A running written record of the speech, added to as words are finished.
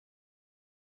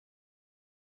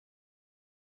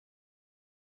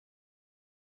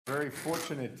very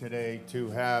fortunate today to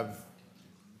have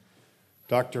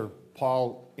Dr.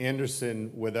 Paul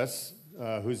Anderson with us,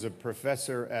 who's a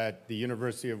professor at the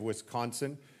University of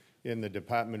Wisconsin in the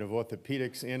Department of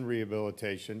Orthopedics and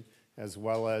Rehabilitation, as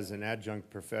well as an adjunct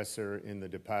professor in the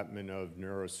Department of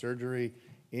Neurosurgery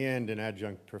and an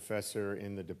adjunct professor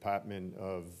in the Department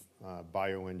of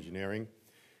Bioengineering.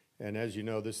 And as you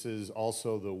know, this is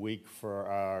also the week for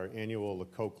our annual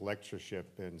Lecoq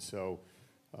Lectureship. And so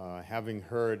having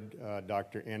heard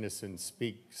Dr. Anderson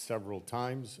speak several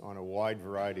times on a wide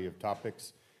variety of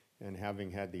topics and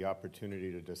having had the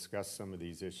opportunity to discuss some of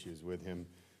these issues with him,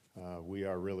 we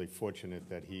are really fortunate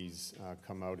that he's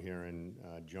come out here and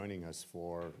joining us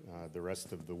for the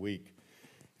rest of the week.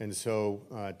 And so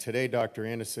today Dr.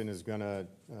 Anderson is going to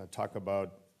talk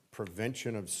about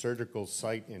prevention of surgical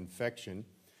site infection.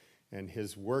 And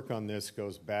his work on this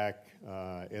goes back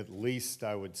at least,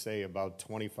 I would say, about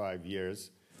 25 years.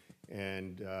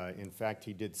 And in fact,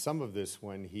 he did some of this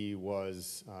when he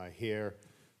was here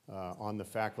on the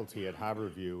faculty at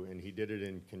Harborview, and he did it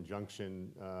in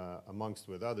conjunction, amongst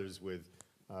with others, with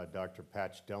Dr.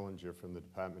 Patch Dellinger from the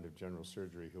Department of General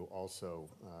Surgery, who also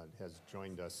has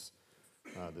joined us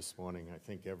this morning. I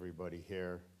think everybody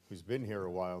here who's been here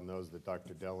a while knows that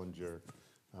Dr. Dellinger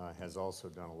has also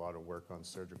done a lot of work on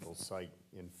surgical site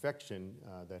infection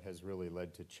that has really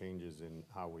led to changes in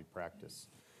how we practice.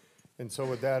 And so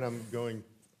with that, I'm going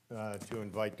to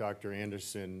invite Dr.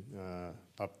 Anderson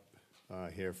up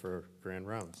here for grand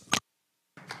rounds.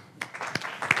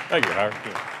 Thank you, Howard.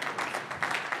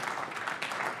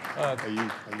 Are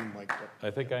you mic'd up? I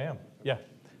think I am, yeah.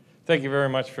 Thank you very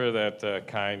much for that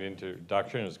kind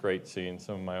introduction. It was great seeing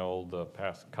some of my old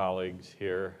past colleagues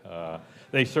here.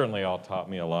 They certainly all taught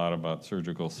me a lot about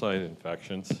surgical site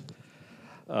infections.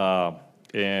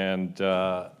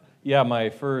 Yeah, my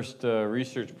first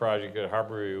research project at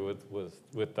Harborview was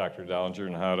with Dr. Dellinger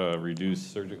on how to reduce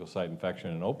surgical site infection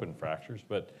in open fractures.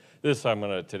 But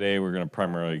today we're going to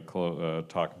primarily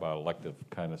talk about elective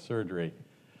kind of surgery.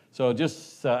 So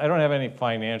just, I don't have any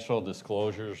financial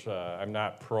disclosures. I'm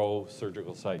not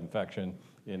pro-surgical site infection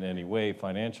in any way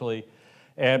financially.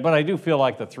 But I do feel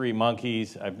like the three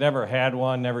monkeys. I've never had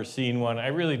one, never seen one. I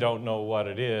really don't know what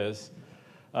it is.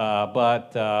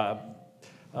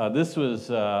 This was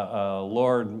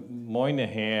Lord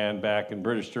Moynihan back in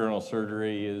British Journal of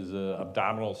Surgery. He is an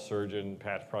abdominal surgeon.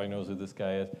 Pat probably knows who this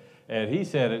guy is. And he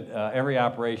said every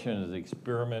operation is an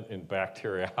experiment in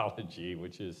bacteriology,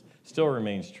 which still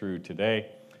remains true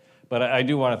today. But I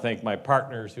do want to thank my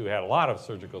partners who had a lot of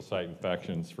surgical site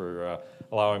infections for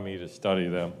allowing me to study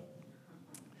them.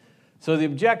 So the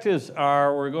objectives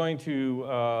are we're going to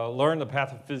learn the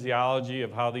pathophysiology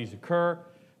of how these occur,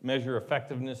 measure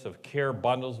effectiveness of care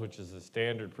bundles, which is the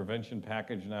standard prevention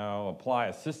package now, apply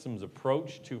a systems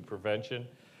approach to prevention,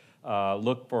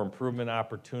 look for improvement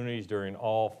opportunities during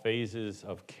all phases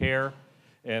of care,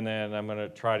 and then I'm going to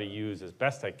try to use as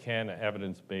best I can an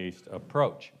evidence-based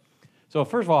approach. So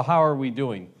first of all, how are we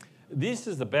doing? This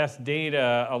is the best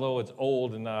data, although it's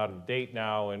old and out of date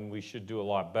now, and we should do a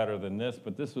lot better than this,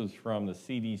 but this was from the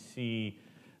CDC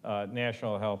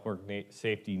National Health Work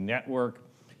Safety Network,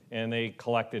 and they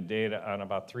collected data on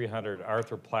about 300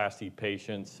 arthroplasty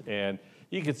patients, and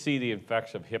you could see the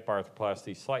infection of hip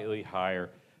arthroplasty slightly higher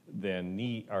than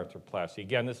knee arthroplasty.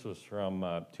 Again, this was from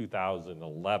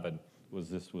 2011.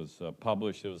 This was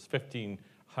published. It was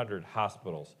 1,500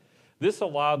 hospitals. This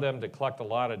allowed them to collect a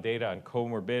lot of data on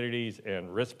comorbidities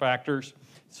and risk factors,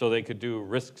 so they could do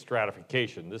risk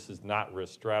stratification. This is not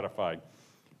risk stratified.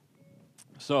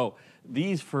 So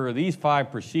for these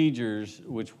 5 procedures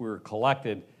which were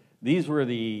collected, these were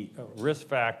the risk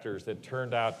factors that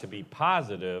turned out to be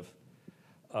positive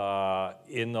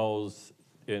in those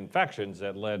infections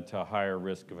that led to higher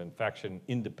risk of infection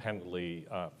independently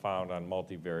found on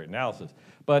multivariate analysis.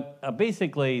 But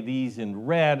basically, these in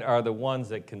red are the ones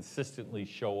that consistently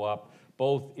show up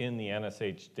both in the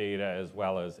NSH data as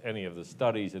well as any of the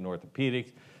studies in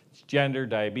orthopedics. It's gender,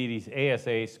 diabetes,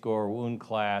 ASA score, wound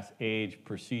class, age,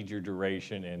 procedure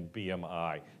duration, and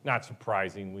BMI. Not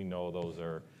surprising, we know those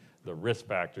are the risk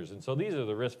factors. And so these are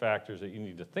the risk factors that you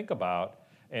need to think about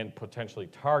and potentially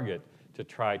target to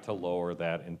try to lower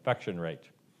that infection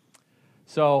rate.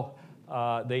 So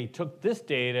they took this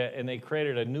data and they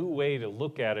created a new way to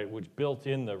look at it, which built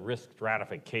in the risk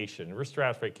stratification. Risk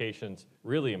stratification's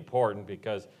really important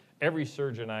because every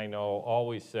surgeon I know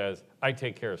always says, I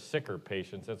take care of sicker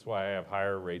patients, that's why I have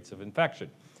higher rates of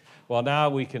infection. Well, now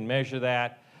we can measure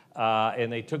that,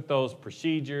 and they took those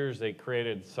procedures, they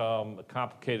created some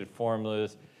complicated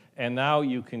formulas, and now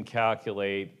you can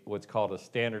calculate what's called a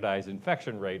standardized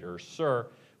infection rate, or SIR,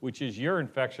 which is your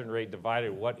infection rate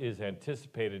divided what is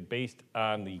anticipated based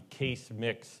on the case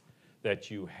mix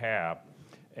that you have.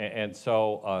 And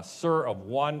so SIR of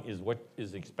 1 is what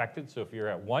is expected. So if you're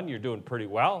at 1, you're doing pretty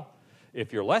well.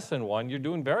 If you're less than 1, you're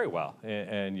doing very well,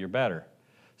 and you're better.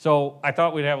 So I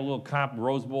thought we'd have a little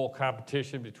Rose Bowl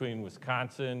competition between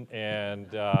Wisconsin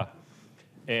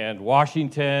and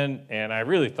Washington, and I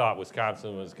really thought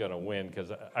Wisconsin was going to win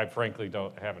because I frankly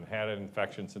haven't had an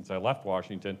infection since I left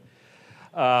Washington.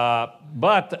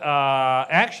 But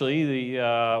actually,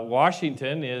 the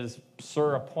Washington is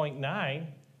SIR of 0.9,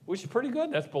 which is pretty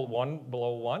good. That's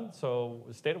below 1. So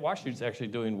the state of Washington is actually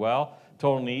doing well.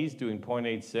 Total knees doing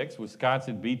 0.86.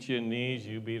 Wisconsin beat you in knees.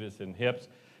 You beat us in hips.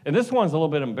 And this one's a little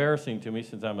bit embarrassing to me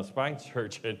since I'm a spine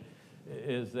surgeon,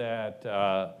 is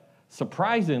that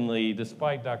surprisingly,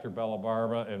 despite Dr.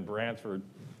 Bellabarba and Bransford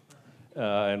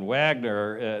and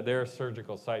Wagner, their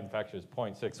surgical site infection is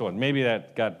 0.61. Maybe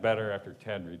that got better after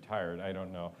Ted retired. I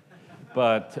don't know.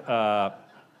 But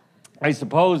I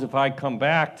suppose if I come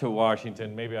back to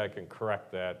Washington, maybe I can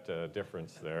correct that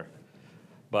difference there.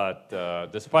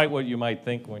 But despite what you might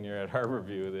think when you're at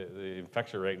Harborview, the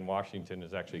infection rate in Washington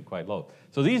is actually quite low.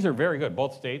 So these are very good.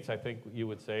 Both states, I think you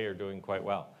would say, are doing quite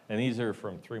well. And these are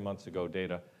from 3 months ago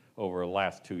data over the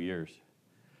last 2 years.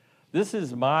 This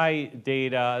is my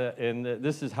data, and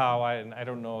this is how and I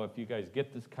don't know if you guys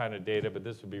get this kind of data, but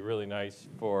this would be really nice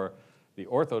for the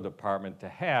ortho department to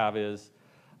have, is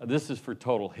this is for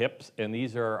total hips, and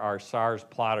these are our SARs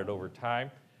plotted over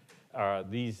time.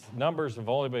 These numbers have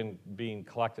only been being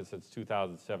collected since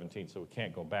 2017, so we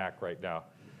can't go back right now.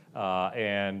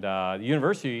 The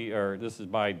university, or this is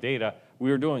my data, we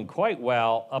were doing quite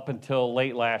well up until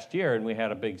late last year, and we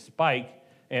had a big spike.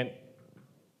 And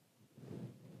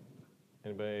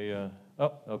anybody?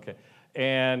 Oh, okay.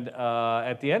 And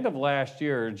at the end of last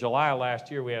year, July of last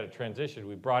year, we had a transition.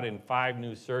 We brought in 5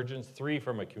 new surgeons, 3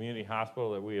 from a community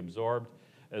hospital that we absorbed,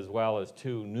 as well as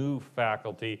 2 new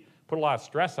faculty. Put a lot of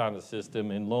stress on the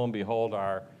system, and lo and behold,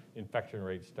 our infection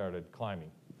rate started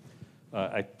climbing.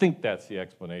 I think that's the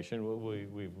explanation.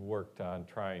 We've worked on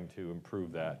trying to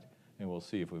improve that, and we'll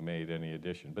see if we made any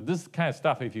addition. But this is the kind of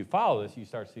stuff, if you follow this, you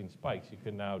start seeing spikes. You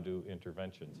can now do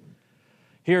interventions.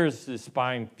 Here's the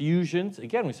spine fusions.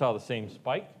 Again, we saw the same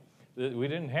spike. We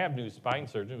didn't have new spine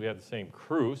surgeons. We had the same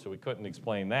crew, so we couldn't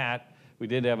explain that. We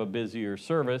did have a busier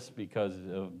service because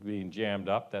of being jammed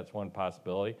up. That's one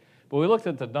possibility. But we looked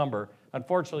at the number.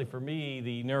 Unfortunately for me,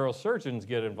 the neurosurgeons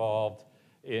get involved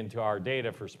into our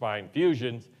data for spine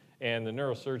fusions, and the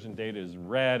neurosurgeon data is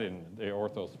red, and the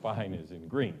ortho spine is in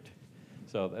green.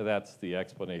 So that's the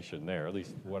explanation there, at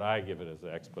least what I give it as an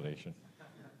explanation.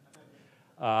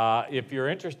 If you're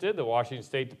interested, the Washington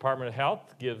State Department of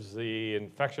Health gives the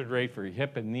infection rate for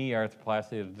hip and knee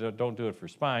arthroplasty. Don't do it for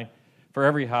spine, for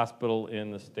every hospital in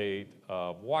the state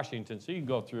of Washington. So you can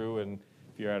go through, and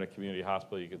if you're at a community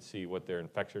hospital, you can see what their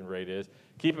infection rate is.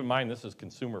 Keep in mind, this is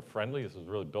consumer friendly. This is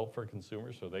really built for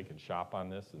consumers, so they can shop on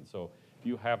this. And so if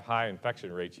you have high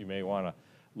infection rates, you may want to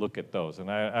look at those. And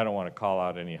I don't want to call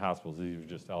out any hospitals. These are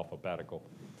just alphabetical.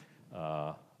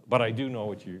 But I do know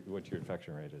what your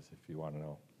infection rate is, if you want to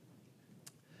know.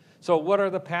 So what are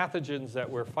the pathogens that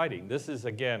we're fighting? This is,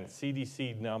 again,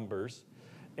 CDC numbers.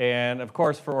 And, of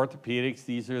course, for orthopedics,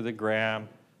 these are the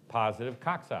gram-positive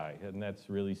cocci. And that's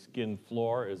really skin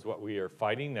floor is what we are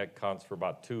fighting. That counts for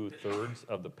about 2/3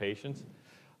 of the patients.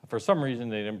 For some reason,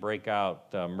 they didn't break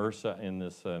out MRSA in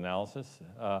this analysis.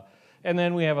 And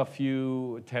then we have a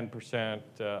few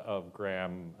 10% of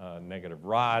gram-negative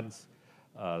rods,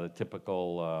 the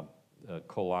typical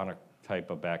colonic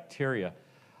type of bacteria.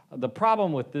 The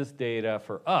problem with this data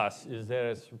for us is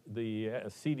that the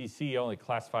CDC only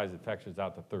classifies infections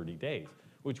out to 30 days,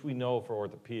 which we know for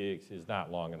orthopedics is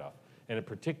not long enough. And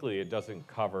particularly, it doesn't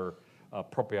cover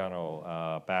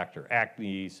Propionobacter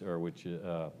acnes, or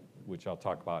which I'll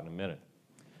talk about in a minute.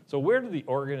 So where do the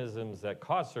organisms that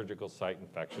cause surgical site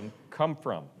infection come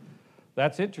from?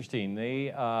 That's interesting.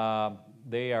 They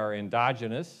are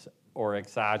endogenous or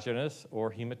exogenous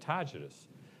or hematogenous.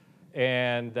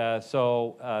 And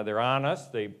so they're on us.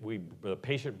 The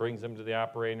patient brings them to the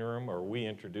operating room, or we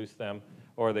introduce them,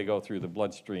 or they go through the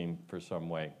bloodstream for some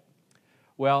way.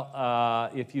 Well,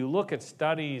 if you look at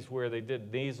studies where they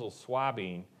did nasal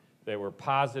swabbing that were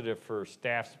positive for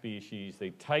staph species, they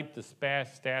typed the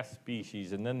staph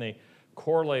species, and then they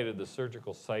correlated the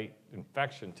surgical site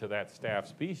infection to that staph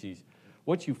species.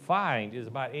 What you find is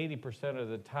about 80% of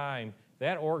the time,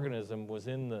 that organism was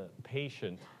in the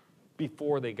patient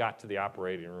before they got to the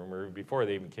operating room or before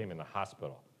they even came in the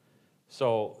hospital.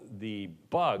 So the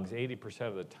bugs, 80%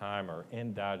 of the time, are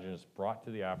endogenous, brought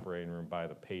to the operating room by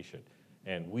the patient.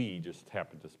 and we just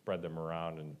happen to spread them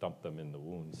around and dump them in the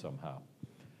wound somehow.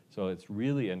 So it's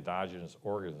really endogenous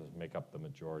organisms make up the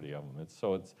majority of them.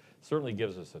 So it certainly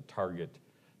gives us a target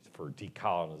for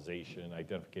decolonization,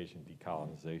 identification,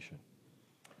 decolonization.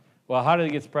 Well, how do they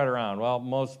get spread around?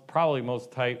 Well, probably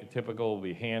most typical will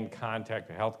be hand contact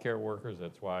to healthcare workers.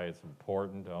 That's why it's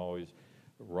important to always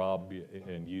rub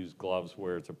and use gloves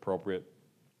where it's appropriate.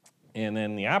 And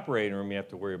then in the operating room, you have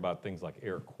to worry about things like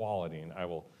air quality, and I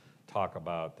will talk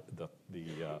about the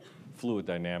fluid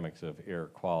dynamics of air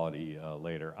quality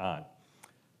later on.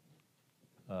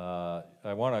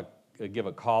 I want to give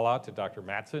a call out to Dr.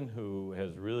 Matson, who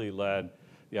has really led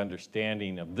the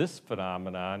understanding of this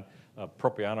phenomenon of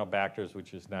Propionibacters,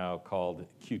 which is now called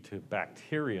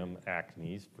Cutibacterium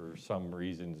acnes. For some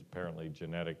reasons, apparently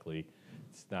genetically,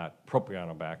 it's not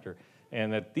Propionibacter.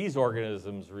 And that these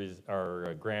organisms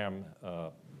are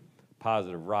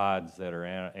gram-positive rods that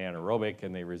are anaerobic,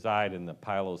 and they reside in the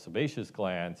pilosebaceous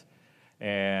glands,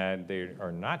 and they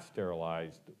are not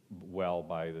sterilized well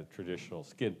by the traditional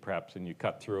skid preps, and you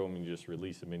cut through them and you just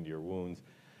release them into your wounds.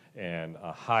 And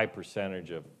a high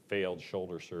percentage of failed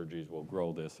shoulder surgeries will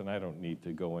grow this, and I don't need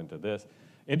to go into this.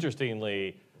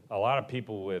 Interestingly, a lot of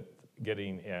people with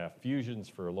getting fusions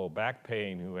for low back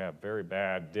pain who have very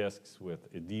bad discs with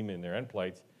edema in their end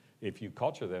plates, if you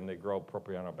culture them, they grow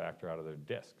Propionibacter out of their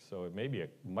discs. So it may be a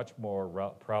much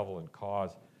more prevalent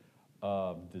cause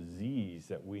of disease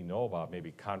that we know about,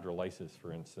 maybe chondrolysis,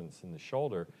 for instance, in the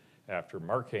shoulder after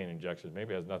Marcaine injections.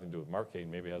 Maybe it has nothing to do with Marcaine,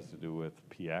 maybe it has to do with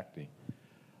P. acne.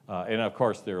 And of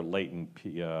course, there are latent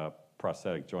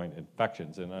prosthetic joint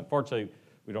infections. And unfortunately,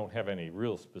 we don't have any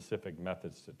real specific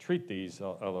methods to treat these,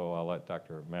 although I'll let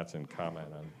Dr. Matson comment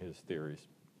on his theories.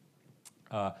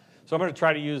 So I'm going to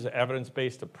try to use an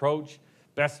evidence-based approach.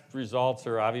 Best results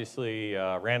are obviously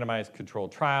randomized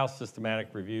controlled trials, systematic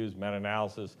reviews,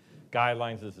 meta-analysis,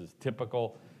 guidelines. This is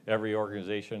typical. Every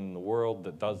organization in the world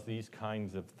that does these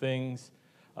kinds of things.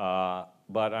 But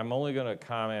I'm only going to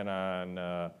comment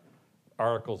on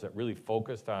articles that really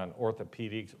focused on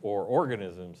orthopedics or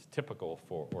organisms typical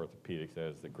for orthopedics,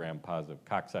 as the gram-positive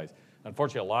coccyx.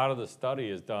 Unfortunately, a lot of the study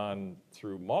is done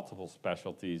through multiple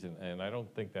specialties, and I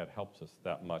don't think that helps us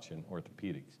that much in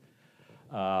orthopedics.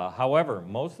 However,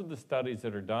 most of the studies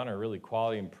that are done are really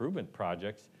quality improvement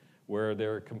projects where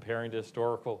they're comparing to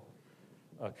historical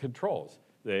controls.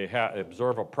 They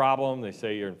observe a problem, they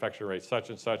say your infection rate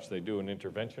such and such, they do an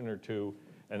intervention or two,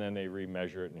 and then they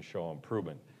remeasure it and show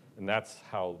improvement. And that's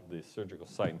how the surgical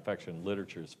site infection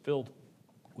literature is filled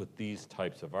with these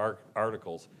types of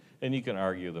articles, and you can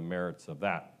argue the merits of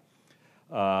that.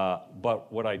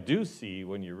 But what I do see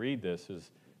when you read this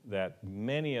is that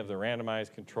many of the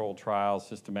randomized controlled trials,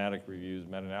 systematic reviews,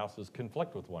 meta-analysis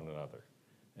conflict with one another,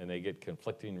 and they get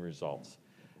conflicting results.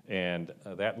 And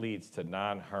that leads to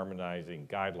non-harmonizing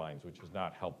guidelines, which is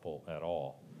not helpful at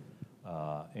all.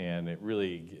 And it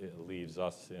really leaves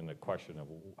us in a question of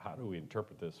how do we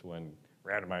interpret this when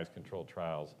randomized controlled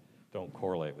trials don't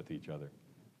correlate with each other.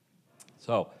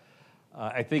 So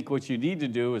I think what you need to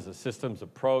do is a systems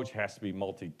approach has to be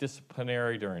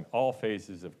multidisciplinary during all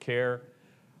phases of care.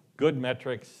 Good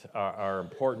metrics are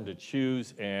important to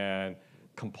choose, and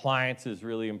compliance is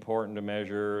really important to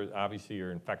measure. Obviously,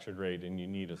 your infection rate, and you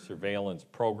need a surveillance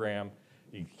program.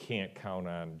 You can't count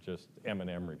on just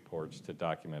M&M reports to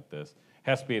document this. It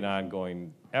has to be an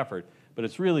ongoing effort, but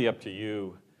it's really up to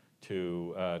you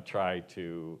to try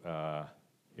to,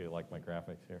 you like my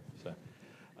graphics here? So,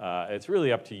 it's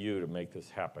really up to you to make this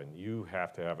happen. You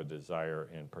have to have a desire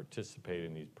and participate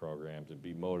in these programs and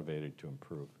be motivated to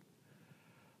improve.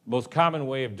 Most common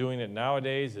way of doing it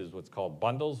nowadays is what's called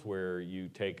bundles, where you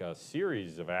take a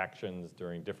series of actions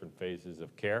during different phases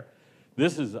of care.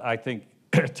 This is, I think,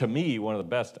 to me, one of the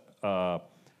best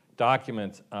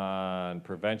documents on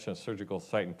prevention of surgical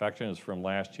site infections from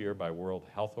last year by World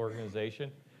Health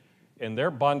Organization. And their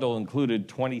bundle included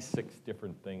 26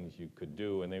 different things you could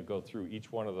do, and they go through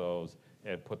each one of those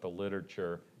and put the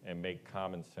literature and make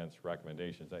common sense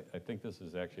recommendations. I think this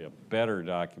is actually a better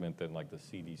document than like the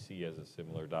CDC has a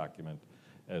similar document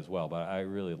as well, but I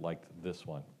really liked this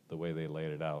one, the way they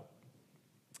laid it out.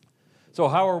 So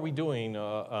how are we doing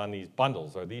on these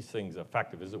bundles? Are these things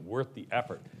effective? Is it worth the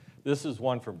effort? This is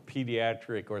one from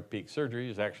Pediatric Orthopedic Surgery.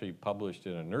 It's actually published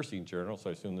in a nursing journal, so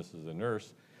I assume this is a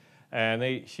nurse.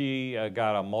 And she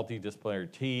got a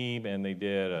multidisciplinary team, and they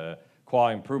did a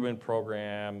quality improvement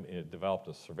program. It developed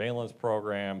a surveillance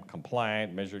program,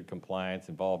 measured compliance,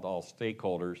 involved all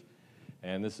stakeholders.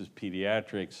 And this is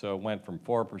pediatrics, so it went from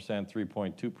 4%,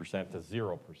 3.2% to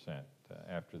 0%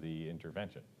 after the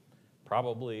intervention.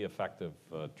 Probably effective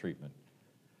treatment.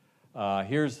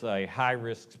 Here's a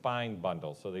high-risk spine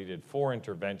bundle. So they did 4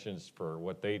 interventions for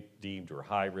what they deemed were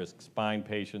high-risk spine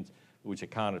patients, which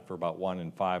accounted for about 1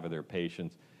 in 5 of their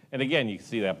patients. And again, you can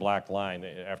see that black line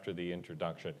after the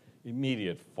introduction,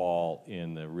 immediate fall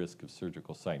in the risk of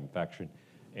surgical site infection,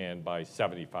 and by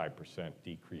 75%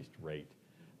 decreased rate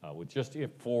with just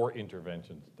 4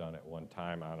 interventions done at one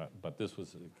time on it. But this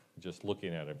was just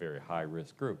looking at a very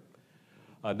high-risk group.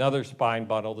 Another spine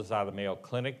bundle, this is out of the Mayo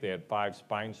Clinic. They had 5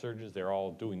 spine surgeons. They're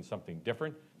all doing something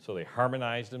different. So they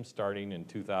harmonized them starting in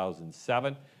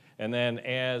 2007. And then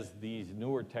as these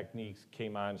newer techniques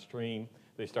came on stream,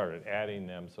 they started adding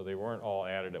them. So they weren't all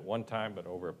added at one time, but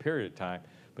over a period of time.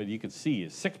 But you can see a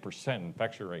 6%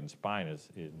 infection rate in spine is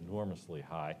enormously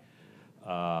high.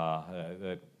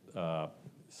 But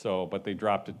they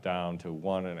dropped it down to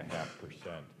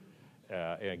 1.5%.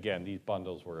 And again, these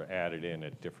bundles were added in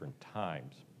at different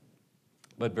times,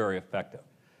 but very effective.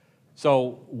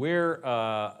 So what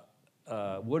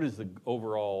is the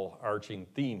overall arching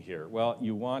theme here? Well,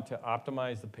 you want to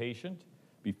optimize the patient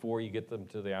before you get them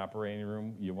to the operating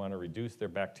room. You want to reduce their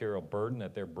bacterial burden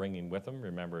that they're bringing with them.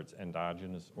 Remember, it's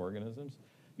endogenous organisms.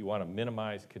 You want to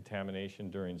minimize contamination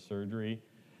during surgery.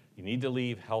 You need to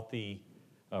leave healthy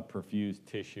perfused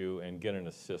tissue and get an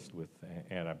assist with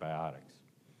antibiotics.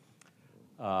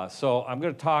 So I'm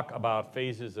going to talk about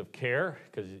phases of care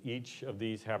because each of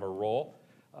these have a role.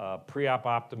 Pre-op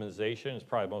optimization is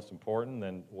probably most important,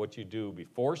 then what you do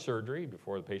before surgery,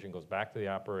 before the patient goes back to the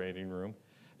operating room.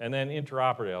 And then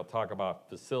intraoperative, I'll talk about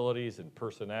facilities and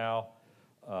personnel,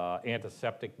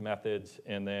 antiseptic methods,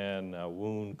 and then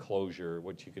wound closure,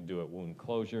 what you can do at wound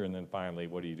closure, and then finally,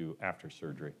 what do you do after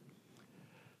surgery?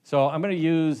 So I'm going to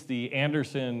use the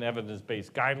Anderson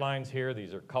evidence-based guidelines here.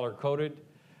 These are color-coded.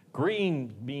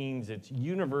 Green means it's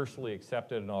universally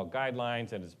accepted in all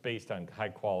guidelines and it's based on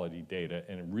high-quality data,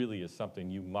 and it really is something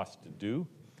you must do.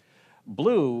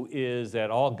 Blue is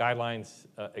that all guidelines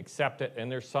accept it,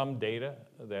 and there's some data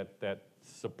that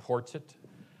supports it.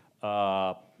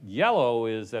 Yellow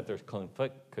is that there's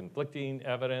conflicting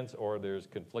evidence or there's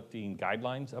conflicting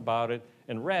guidelines about it.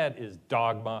 And red is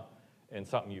dogma and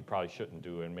something you probably shouldn't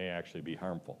do and may actually be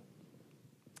harmful.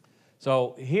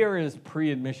 So here is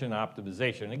pre-admission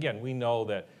optimization. Again, we know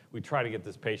that we try to get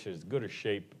this patient as good a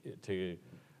shape to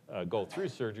go through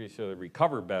surgery so they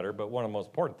recover better, but one of the most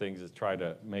important things is try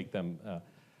to make them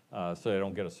so they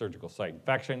don't get a surgical site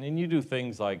infection. And you do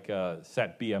things like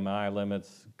set BMI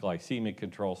limits, glycemic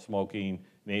control, smoking,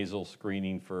 nasal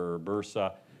screening for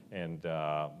MRSA and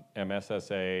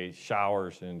MSSA,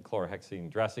 showers, and chlorhexidine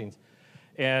dressings.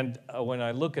 And when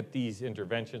I look at these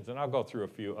interventions, and I'll go through a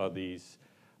few of these,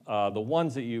 the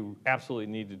ones that you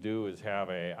absolutely need to do is have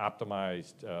an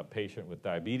optimized patient with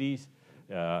diabetes,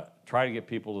 try to get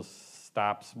people to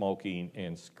stop smoking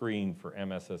and screen for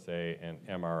MSSA and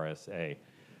MRSA.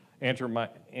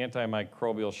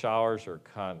 Antimicrobial showers are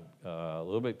a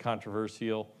little bit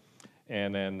controversial.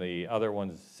 And then the other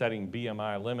one's setting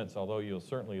BMI limits, although you'll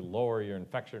certainly lower your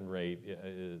infection rate,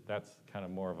 that's kind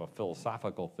of more of a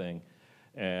philosophical thing,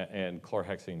 and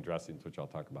chlorhexidine dressings, which I'll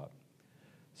talk about.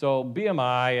 So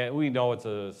BMI, we know it's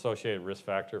an associated risk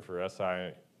factor for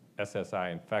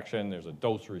SSI infection. There's a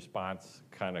dose response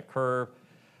kind of curve.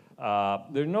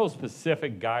 There's no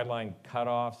specific guideline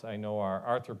cutoffs. I know our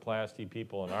arthroplasty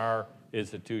people in our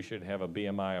institution have a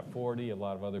BMI of 40. A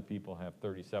lot of other people have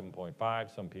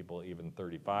 37.5. Some people even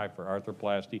 35 for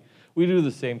arthroplasty. We do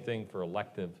the same thing for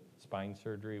elective spine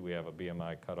surgery. We have a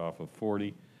BMI cutoff of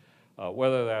 40.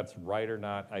 Whether that's right or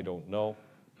not, I don't know.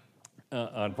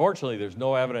 Unfortunately, there's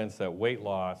no evidence that weight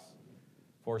loss,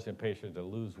 forcing a patient to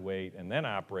lose weight and then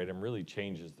operate them, really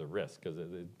changes the risk, because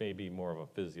it may be more of a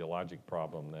physiologic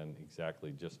problem than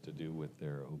exactly just to do with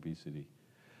their obesity.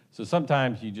 So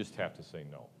sometimes you just have to say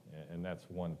no, and that's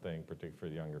one thing, particularly for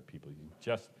the younger people.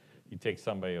 You take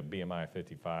somebody a BMI of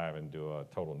 55 and do a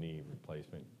total knee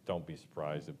replacement. Don't be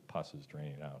surprised if pus is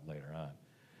draining out later on.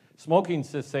 Smoking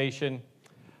cessation,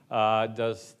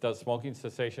 does smoking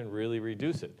cessation really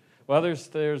reduce it? Well,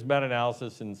 there's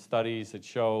meta-analysis and studies that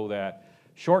show that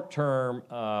short-term,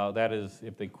 that is,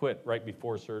 if they quit right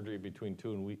before surgery, between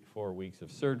 2 and 4 weeks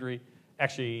of surgery,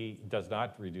 actually does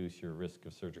not reduce your risk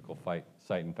of surgical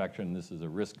site infection. This is a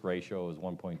risk ratio is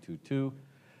 1.22.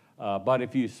 But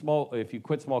if you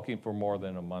quit smoking for more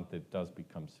than a month, it does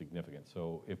become significant.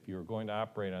 So if you're going to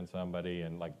operate on somebody,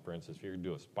 and like for instance, if you're going to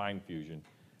do a spine fusion,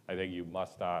 I think you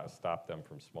must stop them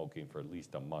from smoking for at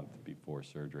least a month before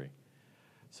surgery.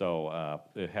 So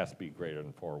it has to be greater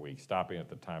than 4 weeks. Stopping at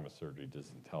the time of surgery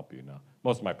doesn't help you now.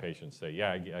 Most of my patients say,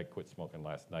 yeah, I quit smoking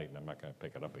last night and I'm not going to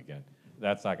pick it up again.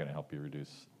 That's not going to help you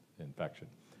reduce infection.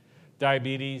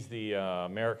 Diabetes, the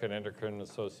American Endocrine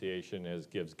Association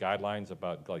gives guidelines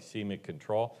about glycemic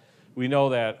control. We know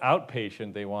that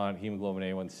outpatient, they want hemoglobin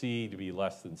A1C to be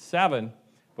less than 7,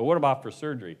 but what about for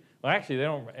surgery? Well, actually, they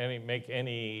don't make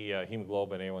any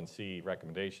hemoglobin A1C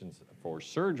recommendations for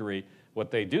surgery. What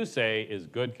they do say is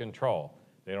good control.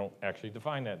 They don't actually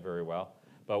define that very well,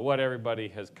 but what everybody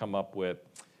has come up with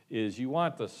is you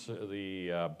want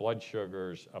the blood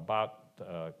sugars about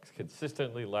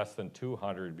consistently less than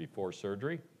 200 before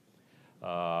surgery.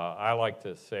 I like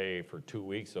to say for 2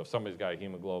 weeks, so if somebody's got a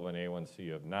hemoglobin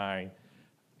A1C of 9,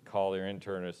 call their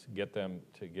internist, get them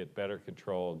to get better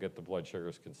control, get the blood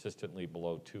sugars consistently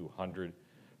below 200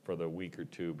 for the week or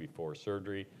 2 before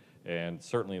surgery. And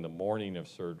certainly in the morning of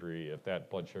surgery, if that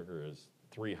blood sugar is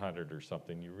 300 or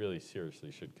something, you really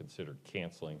seriously should consider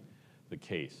canceling the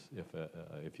case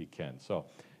if you can. So,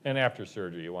 and after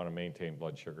surgery, you want to maintain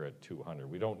blood sugar at 200.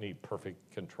 We don't need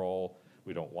perfect control.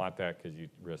 We don't want that because you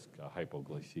risk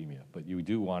hypoglycemia, but you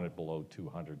do want it below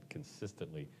 200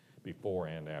 consistently before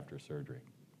and after surgery.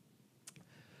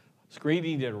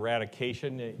 Screening and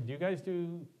eradication. Do you guys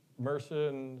do MRSA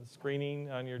and screening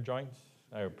on your joints?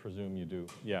 I presume you do,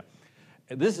 yeah.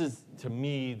 This is, to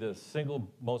me, the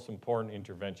single most important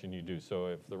intervention you do. So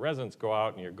if the residents go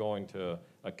out and you're going to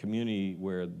a community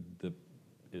where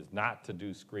is not to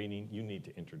do screening, you need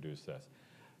to introduce this.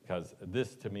 Because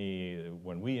this, to me,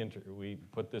 when we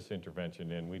put this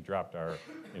intervention in, we dropped our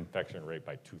infection rate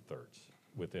by 2/3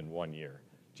 within 1 year.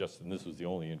 And this was the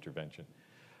only intervention.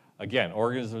 Again,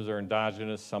 organisms are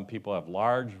endogenous. Some people have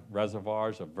large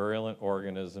reservoirs of virulent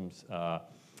organisms.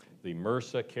 The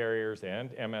MRSA carriers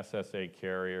and MSSA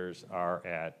carriers are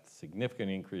at significant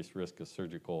increased risk of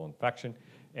surgical infection,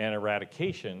 and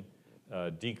eradication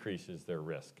decreases their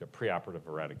risk, a preoperative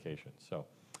eradication. So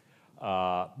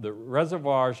the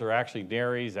reservoirs are actually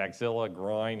nares, axilla,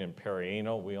 groin, and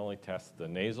perianal. We only test the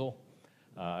nasal.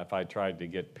 If I tried to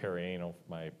get perianal,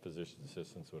 my physician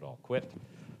assistants would all quit.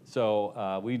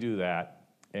 So we do that,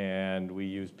 and we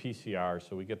use PCR,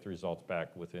 so we get the results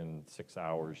back within 6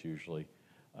 hours usually.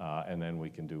 And then we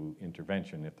can do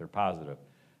intervention if they're positive.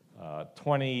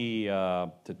 20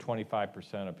 to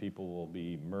 25% of people will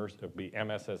be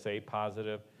MSSA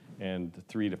positive, and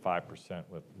 3 to 5%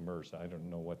 with MRSA. I don't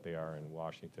know what they are in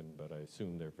Washington, but I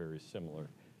assume they're very similar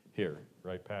here.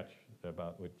 Right, Patch,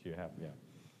 about what you have? Yeah.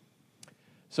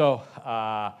 So,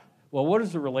 well, what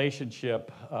is the relationship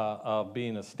of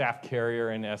being a staph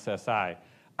carrier and SSI?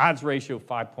 Odds ratio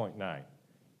 5.9.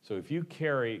 So if you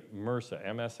carry MRSA,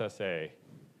 MSSA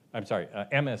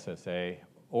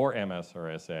or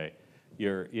MSRSA,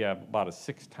 you have about a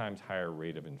 6 times higher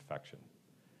rate of infection.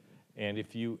 And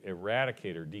if you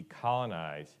eradicate or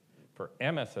decolonize for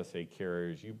MSSA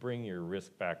carriers, you bring your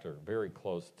risk factor very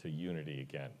close to unity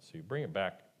again. So you bring it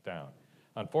back down.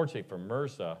 Unfortunately for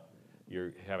MRSA,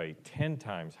 you have a 10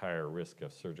 times higher risk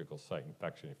of surgical site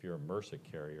infection if you're a MRSA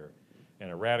carrier. And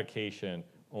eradication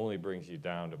only brings you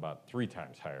down to about 3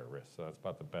 times higher risk. So that's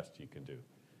about the best you can do.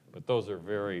 But those are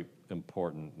very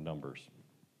important numbers.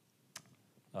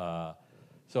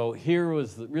 So here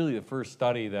was really the first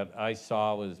study that I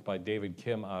saw was by David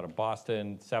Kim out of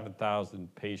Boston,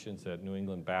 7,000 patients at New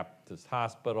England Baptist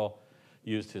Hospital,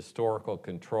 used historical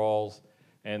controls,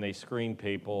 and they screened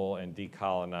people and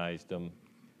decolonized them.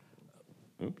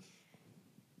 Oops.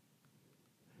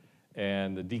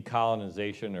 And the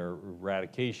decolonization or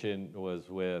eradication was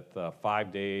with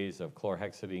 5 days of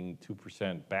chlorhexidine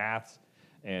 2% baths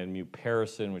and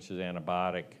mupirocin, which is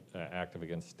antibiotic active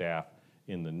against staph,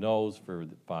 in the nose for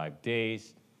 5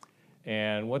 days.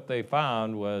 And what they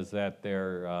found was that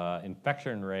their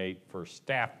infection rate for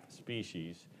staph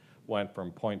species went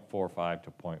from 0.45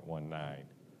 to 0.19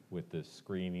 with this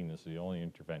screening as the only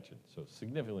intervention. So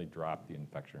significantly dropped the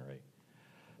infection rate.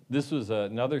 This was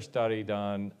another study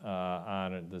done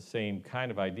on the same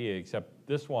kind of idea, except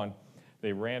this one,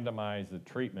 they randomized the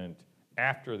treatment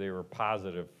after they were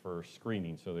positive for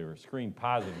screening. So they were screened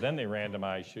positive, then they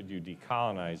randomized should you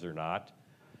decolonize or not.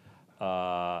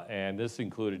 And this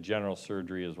included general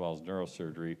surgery as well as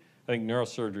neurosurgery. I think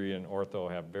neurosurgery and ortho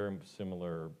have very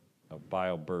similar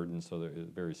bioburden, so they're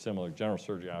very similar. General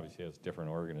surgery obviously has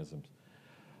different organisms.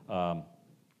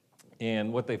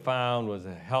 And what they found was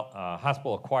a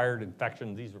hospital-acquired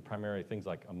infection. These were primarily things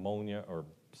like ammonia or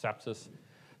sepsis.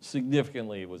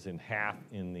 Significantly, it was in half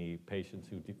in the patients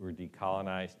who were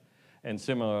decolonized. And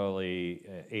similarly,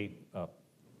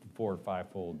 4 or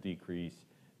 5-fold decrease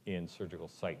in surgical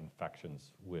site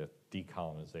infections with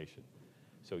decolonization.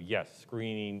 So yes,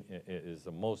 screening is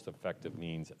the most effective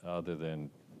means other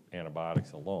than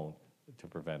antibiotics alone to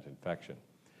prevent infection.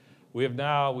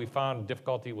 We found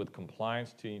difficulty with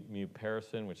compliance to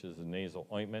mupirocin, which is a nasal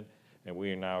ointment, and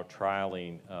we are now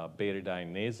trialing betadine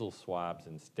nasal swabs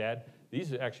instead.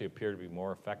 These actually appear to be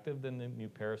more effective than the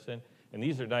mupirocin, and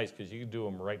these are nice because you can do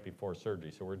them right before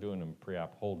surgery, so we're doing them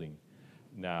pre-op holding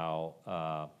now.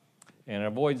 And it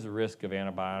avoids the risk of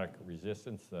antibiotic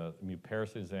resistance.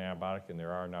 Mupirocin is an antibiotic, and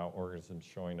there are now organisms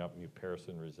showing up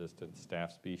mupirocin-resistant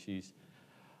staph species.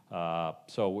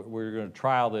 So we're going to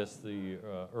trial this. The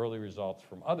early results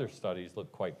from other studies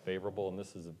look quite favorable, and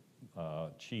this is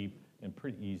cheap and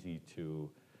pretty easy to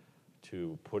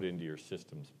put into your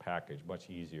systems package, much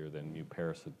easier than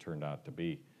mupirocin turned out to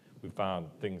be. We found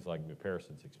things like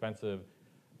mupiricin's expensive.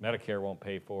 Medicare won't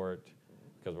pay for it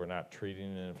because we're not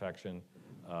treating an infection.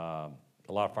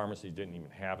 A lot of pharmacies didn't even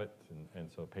have it,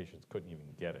 and so patients couldn't even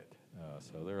get it.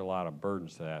 So there are a lot of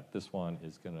burdens to that. This one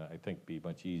is going to, I think, be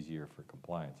much easier for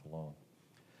compliance alone.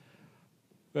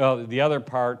 Well, the other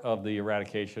part of the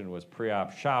eradication was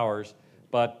pre-op showers,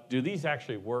 but do these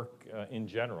actually work in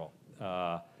general?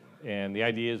 And the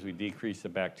idea is we decrease the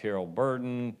bacterial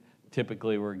burden.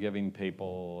 Typically, we're giving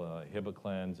people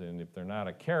Hibiclens, and if they're not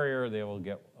a carrier, they will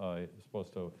get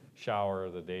supposed to shower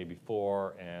the day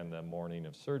before and the morning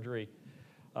of surgery.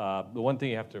 The one thing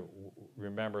you have to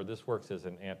remember, this works as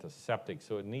an antiseptic,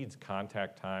 so it needs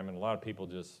contact time, and a lot of people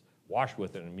just wash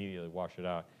with it and immediately wash it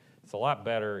out. It's a lot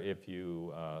better if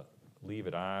you leave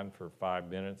it on for 5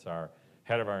 minutes. Our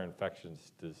head of our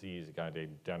infectious disease, a guy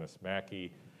named Dennis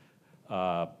Mackey,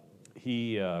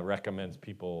 he recommends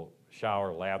people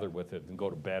shower, lather with it, and go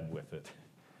to bed with it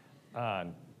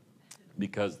on,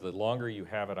 because the longer you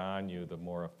have it on you, the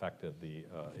more effective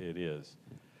it is.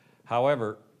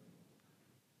 However,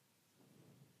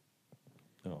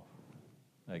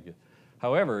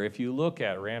 if you look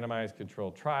at randomized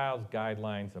controlled trials,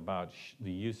 guidelines about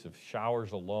the use of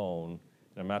showers alone,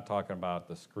 and I'm not talking about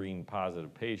the screen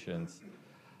positive patients,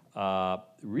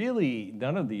 really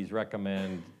none of these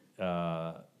recommend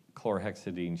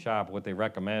chlorhexidine shower. What they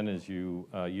recommend is you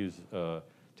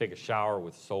take a shower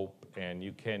with soap, and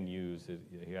you can use it.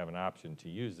 You have an option to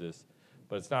use this,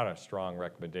 but it's not a strong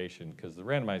recommendation because the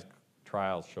randomized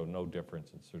trials show no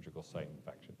difference in surgical site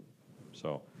infection.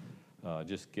 So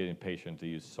just getting a patient to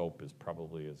use soap is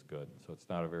probably as good. So it's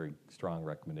not a very strong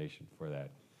recommendation for that.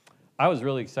 I was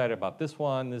really excited about this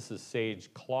one. This is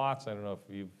sage cloths. I don't know if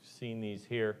you've seen these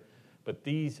here, but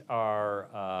these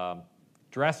are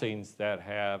dressings that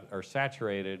are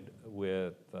saturated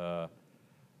with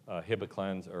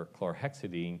Hibiclens or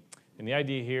chlorhexidine. And the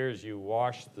idea here is you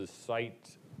wash the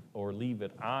site or leave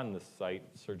it on the site,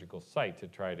 surgical site, to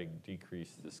try to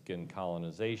decrease the skin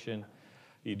colonization.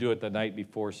 You do it the night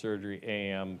before surgery,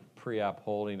 AM, pre-op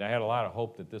holding. I had a lot of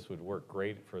hope that this would work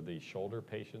great for the shoulder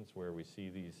patients where we see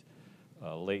these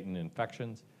latent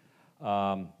infections.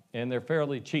 And they're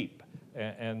fairly cheap.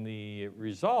 And the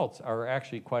results are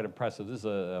actually quite impressive. This is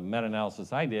a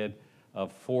meta-analysis I did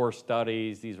of 4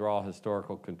 studies. These were all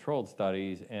historical controlled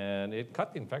studies, and it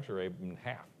cut the infection rate in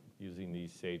half using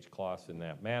these sage cloths in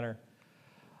that manner.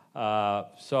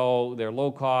 So they're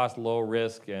low cost, low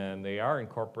risk, and they are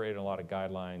incorporated in a lot of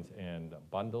guidelines and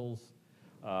bundles.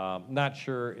 Not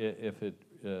sure if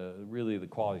really the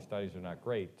quality studies are not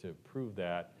great to prove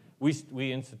that.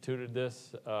 We instituted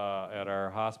this at our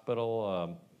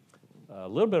hospital a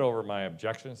little bit over my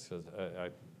objections because I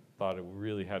thought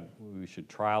we should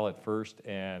trial it first,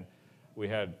 and we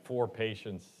had 4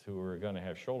 patients who were going to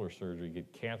have shoulder surgery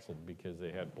get canceled because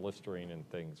they had blistering and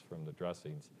things from the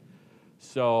dressings.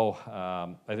 So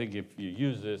I think if you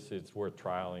use this, it's worth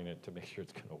trialing it to make sure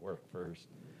it's going to work first.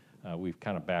 We've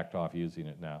kind of backed off using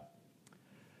it now.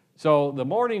 So the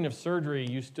morning of surgery,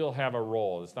 you still have a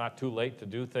role. It's not too late to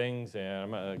do things,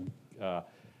 and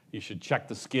you should check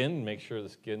the skin, make sure the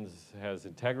skin has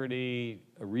integrity.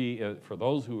 For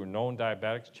those who are known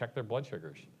diabetics, check their blood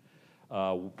sugars.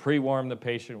 Pre-warm the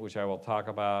patient, which I will talk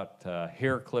about.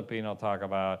 Hair clipping I'll talk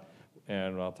about.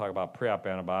 And I'll talk about pre-op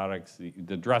antibiotics.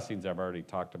 The dressings I've already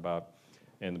talked about,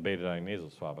 and the betadine nasal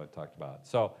swab I talked about.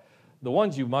 So the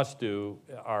ones you must do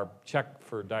are check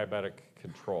for diabetic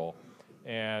control.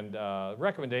 And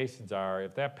recommendations are,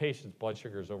 if that patient's blood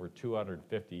sugar is over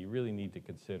 250, you really need to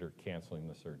consider canceling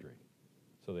the surgery.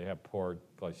 So they have poor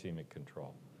glycemic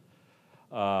control.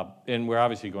 And we're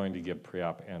obviously going to give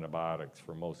pre-op antibiotics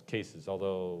for most cases,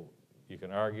 although you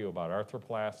can argue about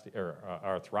arthroplasty or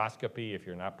arthroscopy if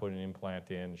you're not putting an implant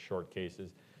in, short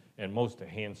cases, and most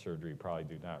hand surgery probably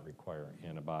do not require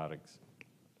antibiotics.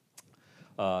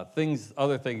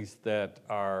 Other things that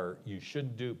you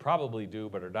should probably do,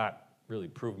 but are not really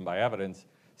proven by evidence: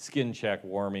 skin check,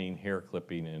 warming, hair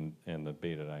clipping, and the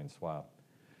betadine swab.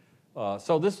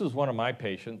 So this was one of my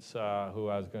patients who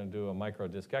I was going to do a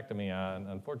microdiscectomy on.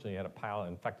 Unfortunately, he had a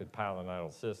infected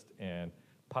pilonidal cyst, and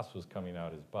pus was coming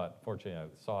out his butt. Fortunately, I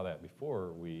saw that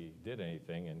before we did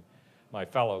anything, and my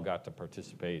fellow got to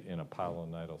participate in a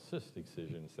pilonidal cyst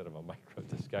excision instead of a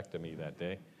microdiscectomy that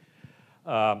day.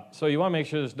 So you want to make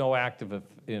sure there's no active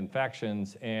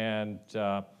infections. And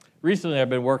recently, I've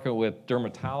been working with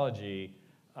dermatology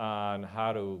on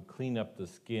how to clean up the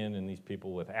skin in these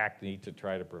people with acne to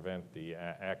try to prevent the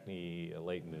acne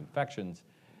latent infections.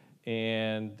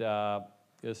 And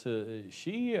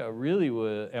she really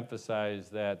would emphasize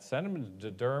that send them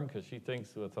to derm because she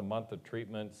thinks with a month of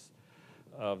treatments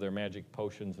of their magic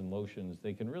potions and lotions,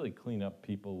 they can really clean up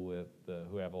people with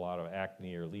who have a lot of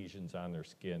acne or lesions on their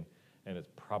skin. And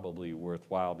it's probably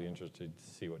worthwhile. Be interested to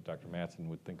see what Dr. Mattson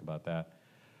would think about that.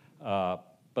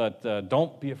 But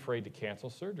don't be afraid to cancel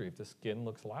surgery if the skin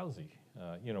looks lousy.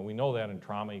 We know that in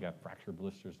trauma, you got fracture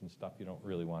blisters and stuff, you don't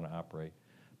really want to operate.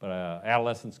 But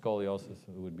adolescent scoliosis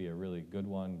would be a really good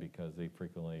one because they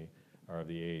frequently are of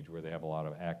the age where they have a lot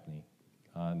of acne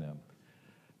on them.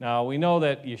 Now, we know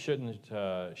that you shouldn't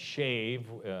shave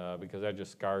because that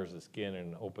just scars the skin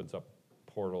and opens up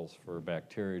portals for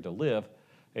bacteria to live,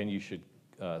 and you should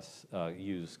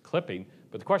use clipping.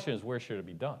 But the question is, where should it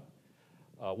be done?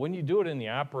 When you do it in the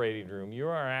operating room, you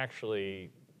are actually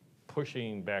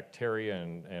pushing bacteria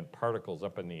and particles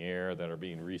up in the air that are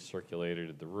being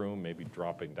recirculated in the room, maybe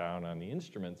dropping down on the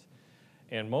instruments.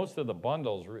 And most of the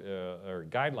bundles or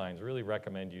guidelines really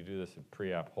recommend you do this in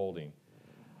pre-op holding.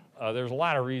 There's a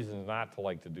lot of reasons not to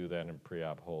like to do that in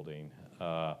pre-op holding,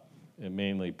 and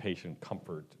mainly patient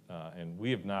comfort. And we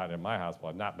have not, in my hospital,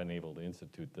 I've not been able to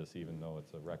institute this, even though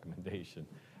it's a recommendation.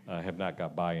 I have not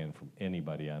got buy-in from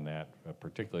anybody on that,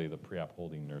 particularly the pre-op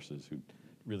holding nurses who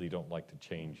really don't like to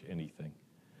change anything.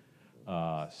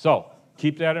 So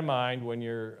keep that in mind when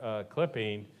you're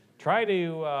clipping. Try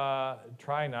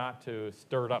not to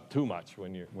stir it up too much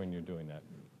when you're doing that.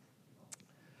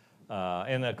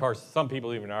 And of course, some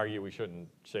people even argue we shouldn't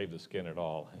shave the skin at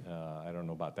all. I don't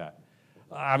know about that.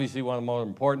 Obviously, one of the most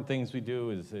important things we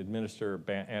do is administer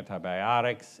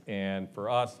antibiotics, and for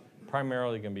us,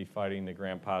 primarily going to be fighting the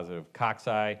gram-positive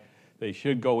cocci. They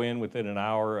should go in within an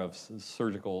hour of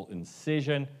surgical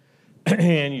incision,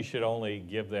 and you should only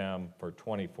give them for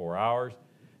 24 hours.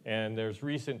 And there's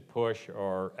recent push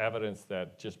or evidence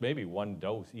that just maybe one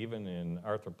dose, even in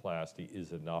arthroplasty,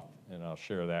 is enough, and I'll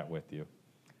share that with you.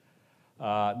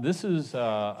 This is an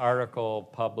article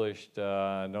published,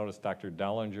 notice Dr.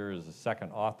 Dellinger is the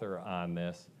second author on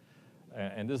this,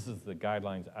 and this is the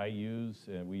guidelines I use,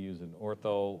 and we use in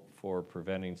ortho for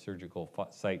preventing surgical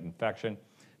site infection.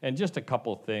 And just a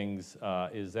couple things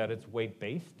is that it's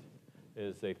weight-based,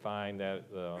 is they find that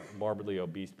morbidly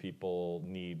obese people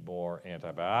need more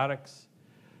antibiotics,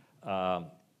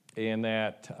 and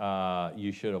that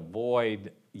you should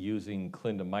avoid using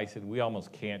clindamycin. We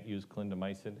almost can't use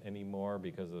clindamycin anymore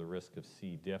because of the risk of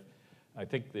C. diff. I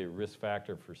think the risk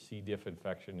factor for C. diff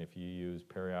infection if you use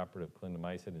perioperative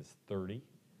clindamycin is 30.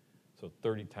 So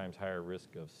 30 times higher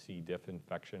risk of C. diff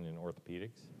infection in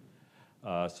orthopedics.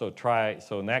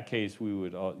 So in that case,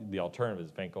 the alternative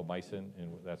is vancomycin,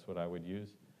 and that's what I would use.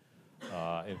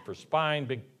 And for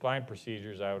big spine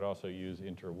procedures, I would also use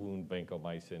intra-wound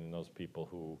vancomycin in those people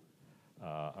who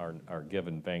are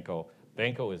given vanco.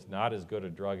 Vanco is not as good a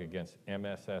drug against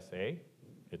MSSA.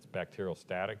 It's bacterial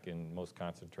static in most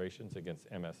concentrations against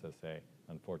MSSA,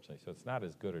 unfortunately. So it's not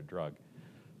as good a drug.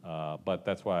 But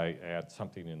that's why I add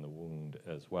something in the wound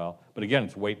as well. But again,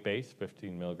 it's weight-based,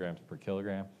 15 milligrams per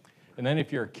kilogram. And then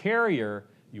if you're a carrier,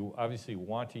 you obviously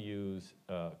want to use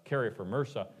carrier for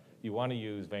MRSA, you want to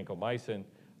use vancomycin,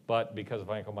 but because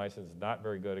vancomycin is not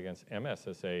very good against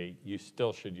MSSA, you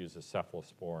still should use a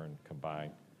cephalosporin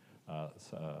combined.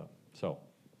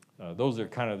 Those are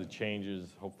kind of the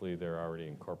changes. Hopefully they're already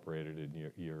incorporated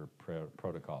in your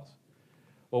protocols.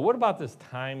 Well, what about this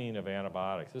timing of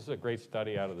antibiotics? This is a great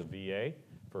study out of the VA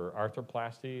for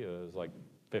arthroplasty. It was like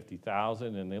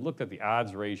 50,000, and they looked at the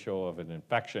odds ratio of an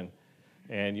infection,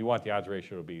 and you want the odds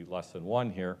ratio to be less than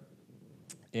 1 here.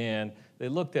 And they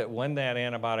looked at when that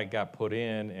antibiotic got put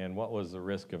in and what was the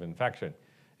risk of infection.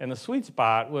 And the sweet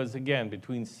spot was, again,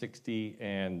 between 60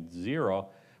 and 0.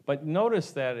 But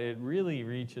notice that it really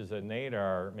reaches a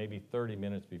nadir maybe 30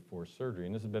 minutes before surgery.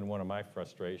 And this has been one of my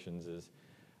frustrations is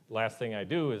last thing I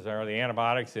do is are the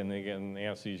antibiotics and the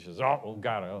anesthesia says, oh,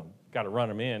 gotta run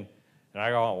them in. And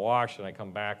I go out and wash and I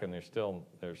come back and they're still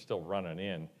running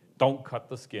in. Don't cut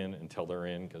the skin until they're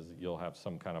in because you'll have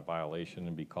some kind of violation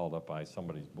and be called up by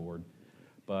somebody's board.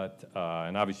 But,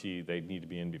 and obviously they need to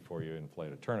be in before you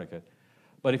inflate a tourniquet.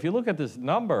 But if you look at this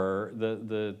number,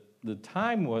 the the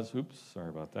time was, oops, sorry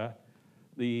about that.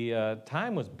 The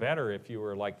time was better if you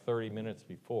were like 30 minutes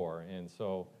before, and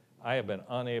so I have been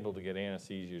unable to get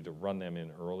anesthesia to run them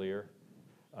in earlier.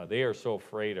 They are so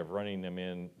afraid of running them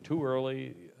in too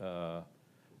early,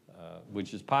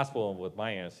 which is possible with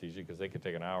my anesthesia because they could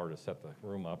take an hour to set the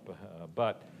room up,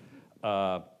 but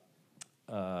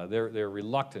they're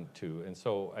reluctant to. And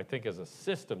so I think as a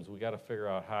systems, we got to figure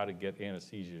out how to get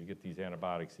anesthesia to get these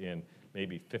antibiotics in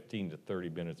maybe 15 to 30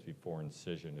 minutes before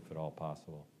incision, if at all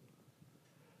possible.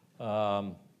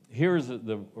 Here's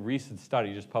the recent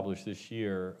study just published this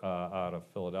year out of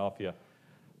Philadelphia.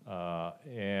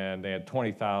 And they had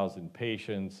 20,000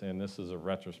 patients, and this is a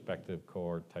retrospective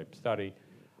cohort type study.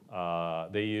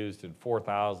 They used in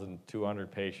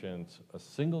 4,200 patients a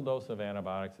single dose of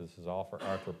antibiotics. This is all for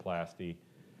arthroplasty.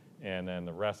 And then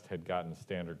the rest had gotten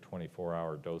standard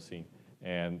 24-hour dosing.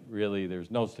 And really,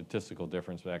 there's no statistical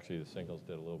difference, but actually the singles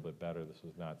did a little bit better. This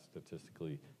was not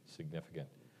statistically significant.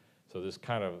 So this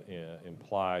kind of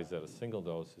implies that a single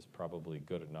dose is probably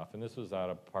good enough. And this was out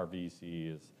of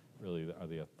Parvizi, is really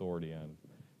the authority on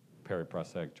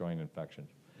periprosthetic joint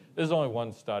infections. This is only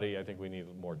one study. I think we need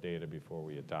more data before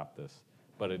we adopt this.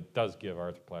 But it does give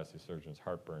arthroplasty surgeons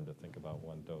heartburn to think about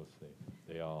one dose.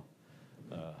 They all,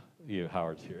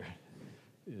 Howard's here,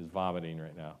 is vomiting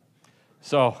right now.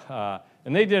 So,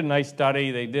 and they did a nice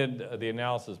study. They did the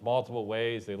analysis multiple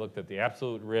ways. They looked at the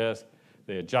absolute risk.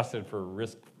 They adjusted for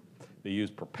risk. They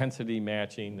used propensity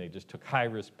matching. They just took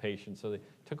high-risk patients. So they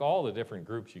took all the different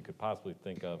groups you could possibly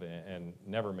think of and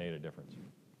never made a difference.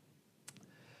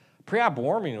 Pre-op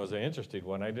warming was an interesting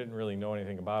one. I didn't really know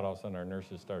anything about it. All of a sudden, our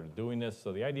nurses started doing this.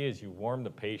 So the idea is you warm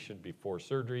the patient before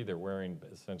surgery. They're wearing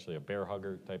essentially a bear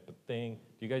hugger type of thing.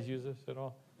 Do you guys use this at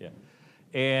all? Yeah.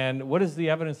 And what is the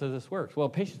evidence that this works? Well,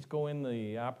 patients go in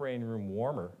the operating room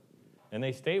warmer, and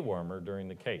they stay warmer during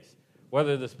the case.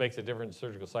 Whether this makes a difference in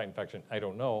surgical site infection, I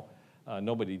don't know.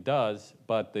 Nobody does,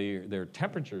 but their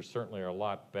temperatures certainly are a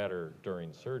lot better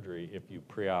during surgery if you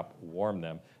pre-op warm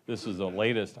them. This is the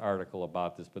latest article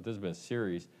about this, but there's been a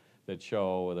series that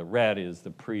show the red is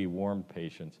the pre-warmed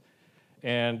patients.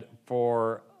 And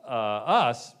for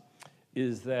us,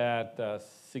 is that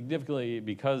significantly,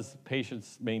 because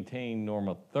patients maintain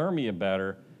normothermia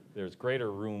better, there's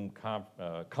greater room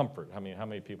comfort. I mean, how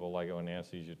many people like it when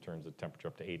anesthesia turns the temperature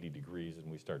up to 80 degrees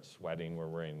and we start sweating, we're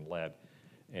wearing lead,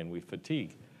 and we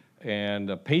fatigue? And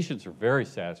patients are very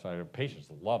satisfied. Patients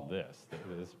love this.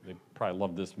 They probably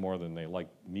love this more than they like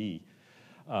me.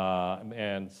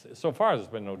 And so far, there's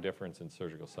been no difference in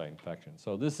surgical site infection.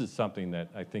 So this is something that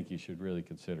I think you should really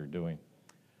consider doing.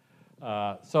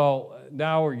 So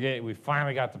now we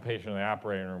finally got the patient in the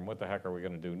operating room. What the heck are we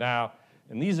going to do now?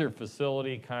 And these are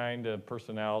facility kind of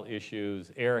personnel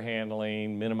issues: air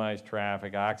handling, minimize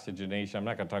traffic, oxygenation. I'm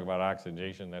not going to talk about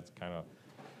oxygenation. That's kind of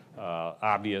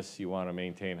obvious. You want to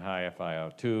maintain high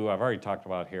FiO2. I've already talked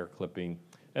about hair clipping.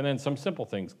 And then some simple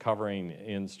things, covering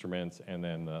instruments, and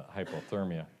then the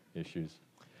hypothermia issues.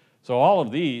 So all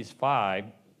of these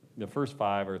the first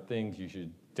five are things you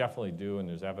should definitely do, and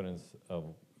there's evidence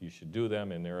of you should do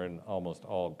them, and they're in almost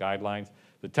all guidelines.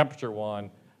 The temperature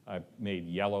one I made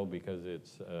yellow because it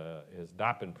has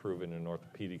not been proven in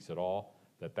orthopedics at all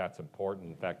that that's important.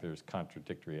 In fact, there's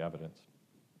contradictory evidence.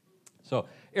 So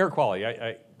air quality,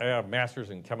 I have a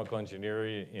master's in chemical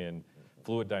engineering in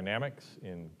fluid dynamics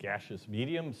in gaseous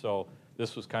medium, so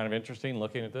this was kind of interesting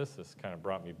looking at this. This kind of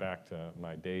brought me back to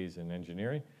my days in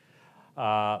engineering.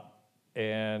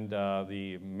 And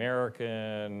the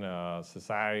American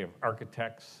Society of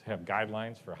Architects have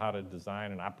guidelines for how to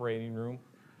design an operating room,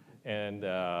 and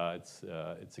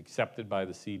it's accepted by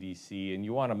the CDC, and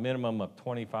you want a minimum of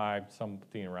 25,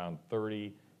 something around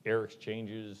 30 air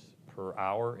exchanges per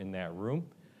hour in that room.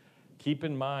 Keep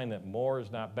in mind that more is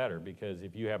not better, because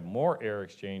if you have more air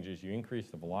exchanges, you increase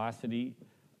the velocity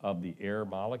of the air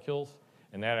molecules,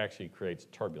 and that actually creates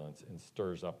turbulence and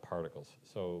stirs up particles.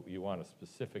 So you want a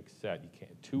specific set. You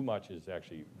can't, too much is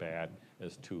actually bad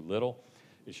as too little.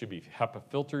 It should be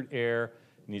HEPA-filtered air.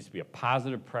 It needs to be a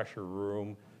positive pressure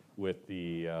room with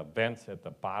the vents at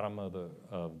the bottom of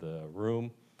the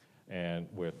room, and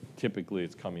with typically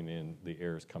it's coming in, the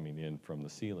air is coming in from the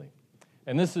ceiling.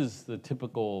 And this is the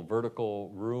typical vertical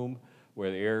room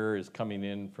where the air is coming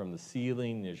in from the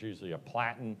ceiling. There's usually a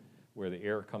platen where the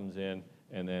air comes in,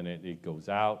 and then it goes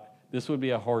out. This would be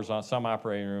a horizontal. Some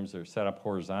operating rooms are set up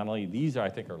horizontally. These, I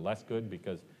think, are less good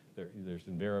because there's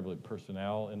invariably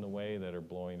personnel in the way that are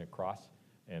blowing across,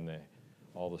 and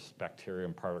all the bacteria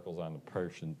and particles on the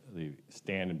person, the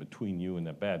stand in between you and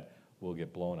the bed, will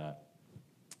get blown on.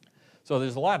 So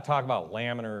there's a lot of talk about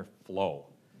laminar flow.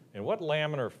 And what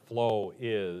laminar flow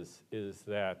is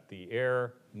that the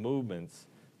air movements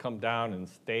come down and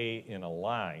stay in a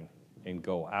line and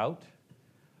go out,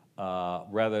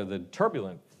 rather than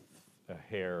turbulent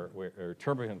or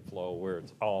turbulent flow where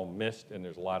it's all mist and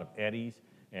there's a lot of eddies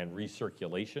and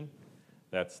recirculation.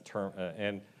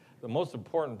 And the most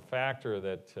important factor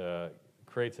that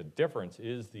creates a difference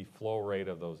is the flow rate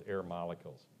of those air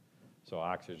molecules. So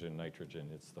oxygen, nitrogen,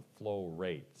 it's the flow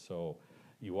rate. So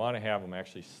you want to have them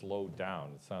actually slow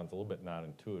down. It sounds a little bit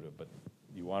non-intuitive, but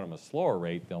you want them a slower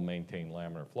rate, they'll maintain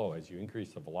laminar flow. As you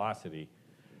increase the velocity,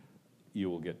 you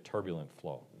will get turbulent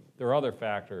flow. There are other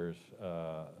factors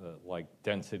like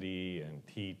density and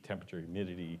heat, temperature,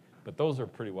 humidity, but those are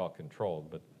pretty well controlled.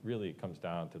 But really it comes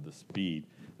down to the speed.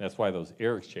 That's why those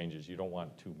air exchanges, you don't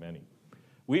want too many.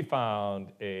 We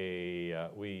found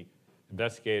we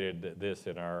investigated this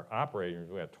in our operating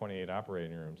rooms. We had 28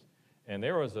 operating rooms. And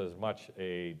there was as much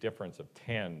a difference of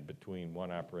 10 between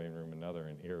one operating room and another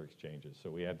in air exchanges. So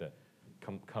we had to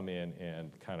come in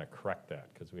and kind of correct that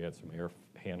because we had some air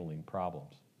handling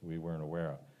problems we weren't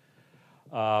aware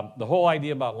of. The whole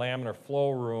idea about laminar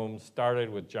flow rooms started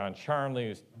with John Charnley,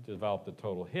 who developed the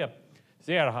total hip.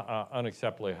 So they had an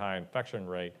unacceptably high infection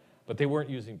rate, but they weren't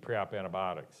using pre-op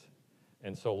antibiotics.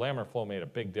 And so laminar flow made a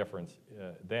big difference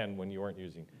then when you weren't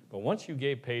using. But once you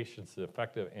gave patients the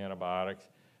effective antibiotics,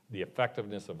 the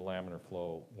effectiveness of laminar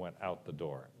flow went out the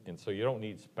door. And so you don't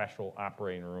need special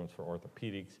operating rooms for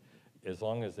orthopedics. As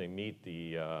long as they meet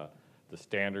the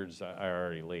standards I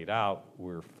already laid out,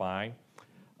 we're fine.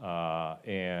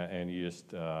 And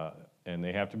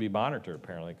they have to be monitored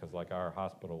apparently, because like our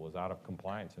hospital was out of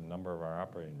compliance in a number of our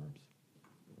operating rooms.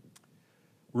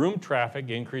 Room traffic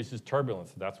increases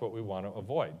turbulence. That's what we want to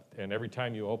avoid. And every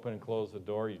time you open and close the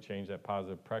door, you change that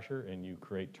positive pressure and you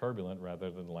create turbulent rather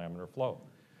than laminar flow.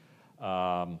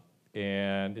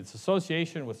 And its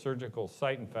association with surgical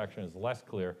site infection is less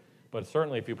clear, but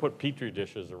certainly if you put petri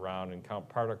dishes around and count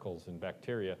particles and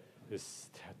bacteria, it's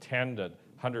 10 to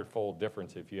 100-fold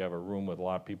difference if you have a room with a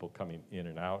lot of people coming in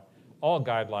and out. All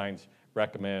guidelines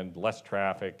recommend less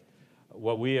traffic.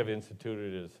 What we have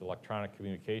instituted is electronic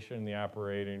communication in the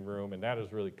operating room, and that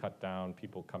has really cut down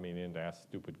people coming in to ask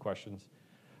stupid questions.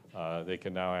 They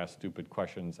can now ask stupid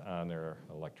questions on there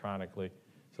electronically.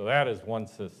 So that is one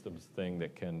systems thing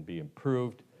that can be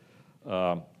improved.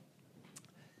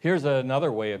 Here's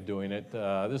another way of doing it.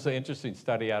 This is an interesting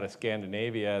study out of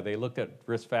Scandinavia. They looked at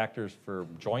risk factors for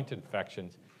joint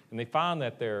infections, and they found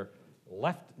that their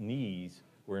left knees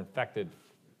were infected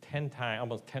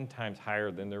almost 10 times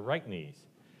higher than their right knees.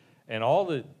 And all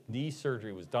the knee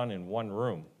surgery was done in one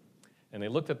room. And they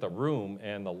looked at the room,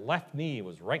 and the left knee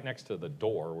was right next to the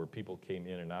door where people came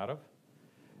in and out of.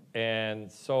 And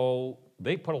so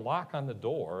they put a lock on the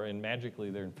door, and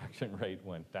magically their infection rate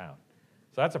went down.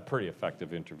 So that's a pretty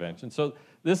effective intervention. So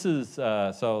this is,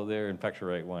 so their infection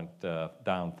rate went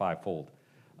down 5-fold.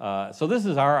 So this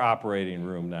is our operating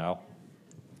room now.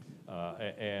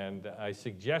 And I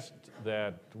suggest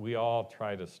that we all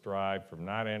try to strive from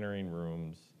not entering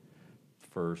rooms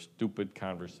for stupid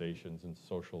conversations and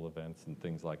social events and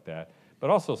things like that, but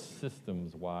also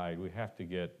systems-wide. We have to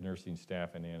get nursing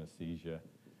staff and anesthesia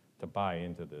to buy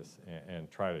into this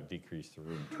and try to decrease the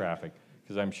room traffic,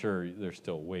 because I'm sure there's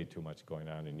still way too much going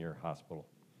on in your hospital.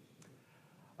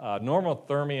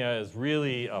 Normothermia is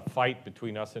really a fight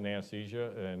between us and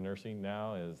anesthesia and nursing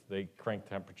now. As they crank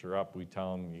temperature up, we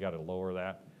tell them you got to lower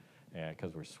that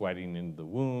because we're sweating into the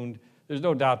wound. There's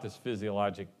no doubt there's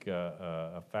physiologic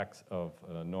effects of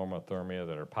normothermia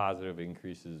that are positive,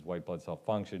 increases white blood cell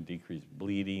function, decreased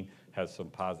bleeding, has some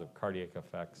positive cardiac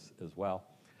effects as well.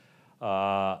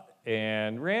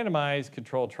 And randomized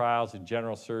controlled trials in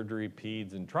general surgery,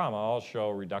 peds, and trauma all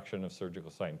show reduction of surgical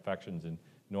site infections in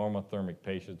normothermic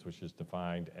patients, which is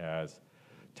defined as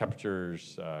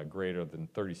temperatures greater than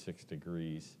 36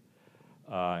 degrees.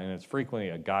 And it's frequently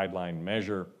a guideline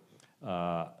measure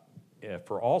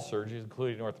for all surgeries,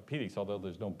 including orthopedics, although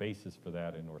there's no basis for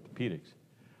that in orthopedics.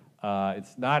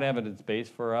 It's not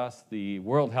evidence-based for us. The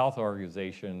World Health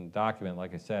Organization document,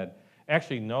 like I said,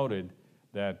 actually noted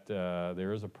that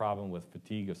there is a problem with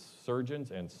fatigue of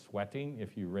surgeons and sweating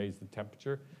if you raise the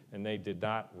temperature, and they did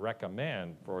not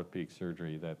recommend for orthopedic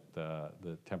surgery that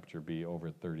the temperature be over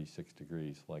 36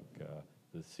 degrees like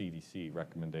the CDC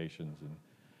recommendations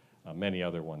and many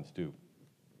other ones do.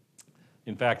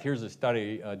 In fact, here's a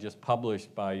study just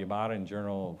published by Yamada in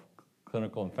Journal of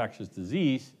Clinical Infectious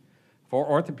Disease for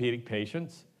orthopedic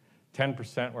patients.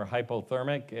 10% were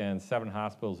hypothermic and 7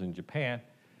 hospitals in Japan.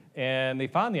 And they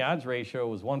found the odds ratio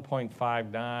was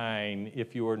 1.59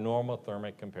 if you were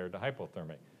normothermic compared to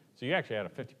hypothermic. So you actually had a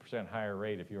 50% higher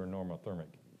rate if you were normothermic.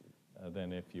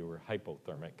 than if you were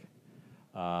hypothermic.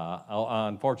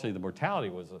 Unfortunately, the mortality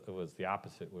was the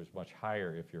opposite, was much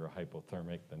higher if you're a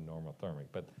hypothermic than normothermic.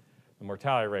 But the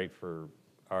mortality rate for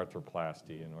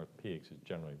arthroplasty and orthopedics is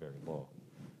generally very low.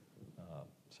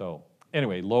 So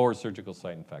anyway, lower surgical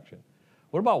site infection.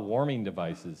 What about warming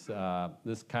devices?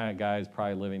 This kind of guy is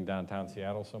probably living downtown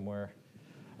Seattle somewhere.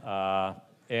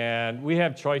 And we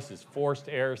have choices, forced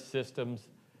air systems.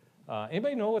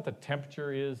 Anybody know what the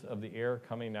temperature is of the air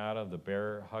coming out of the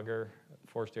bear hugger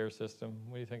forced air system?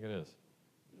 What do you think it is?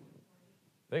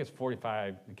 I think it's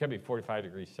 45, it can be 45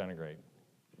 degrees centigrade.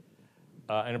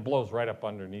 And it blows right up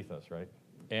underneath us, right?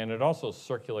 And it also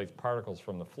circulates particles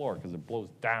from the floor because it blows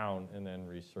down and then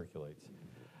recirculates.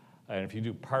 And if you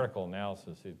do particle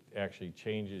analysis, it actually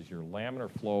changes your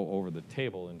laminar flow over the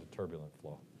table into turbulent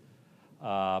flow.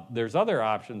 There's other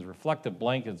options, reflective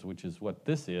blankets, which is what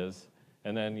this is,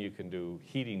 and then you can do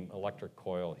heating, electric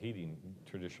coil heating,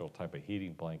 traditional type of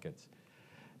heating blankets.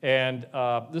 And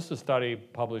this is a study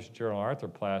published in Journal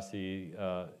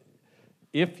Arthroplasty.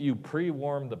 If you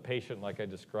pre-warm the patient like I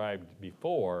described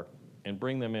before and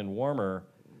bring them in warmer,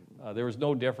 there was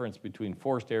no difference between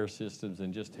forced air systems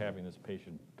and just having this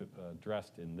patient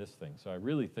dressed in this thing. So I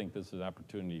really think this is an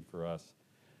opportunity for us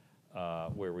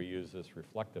where we use this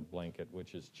reflective blanket,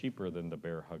 which is cheaper than the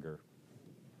bear hugger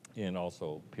and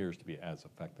also appears to be as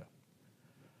effective.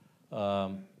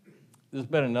 There's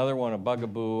been another one, a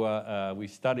bugaboo. We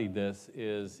studied this,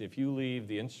 is if you leave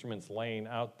the instruments laying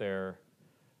out there,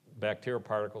 bacterial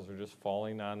particles are just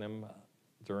falling on them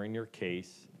during your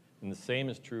case. And the same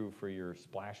is true for your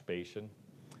splash basin.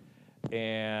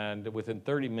 And within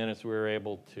 30 minutes, we were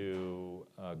able to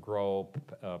grow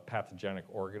pathogenic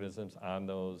organisms on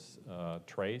those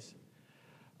trays.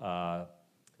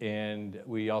 And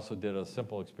we also did a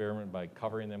simple experiment by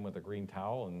covering them with a green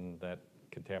towel, and that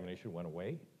contamination went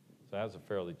away. So that was a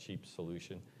fairly cheap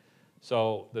solution.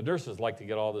 So the nurses like to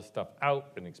get all this stuff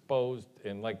out and exposed.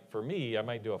 And like for me, I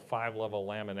might do a 5-level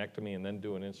laminectomy and then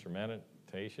do an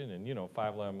instrumentation. And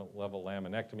 5-level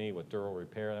laminectomy with dural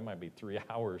repair, that might be 3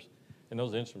 hours. And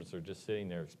those instruments are just sitting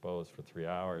there exposed for 3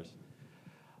 hours.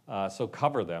 So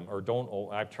cover them, or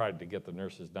don't. I've tried to get the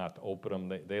nurses not to open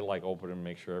them. They like opening them,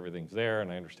 make sure everything's there,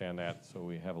 and I understand that. So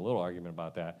we have a little argument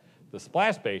about that. The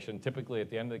splash basin, typically at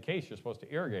the end of the case, you're supposed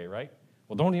to irrigate, right?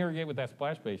 Well, don't irrigate with that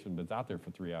splash basin that's out there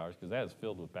for 3 hours, because that is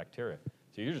filled with bacteria.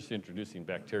 So you're just introducing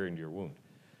bacteria into your wound.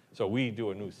 So we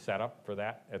do a new setup for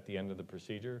that at the end of the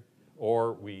procedure,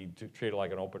 or we treat it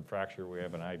like an open fracture. We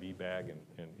have an IV bag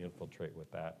and infiltrate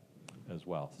with that as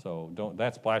well. So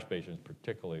that splash basin is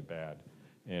particularly bad.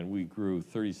 And we grew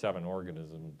 37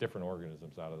 organisms, different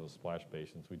organisms out of those splash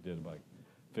basins. We did like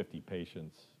 50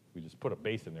 patients. We just put a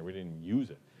basin there. We didn't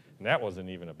use it. And that wasn't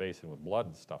even a basin with blood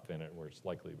and stuff in it, where it's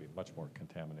likely to be much more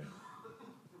contaminated.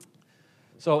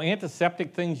 So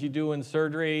antiseptic things you do in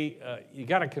surgery, you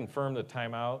got to confirm the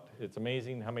timeout. It's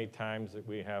amazing how many times that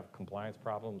we have compliance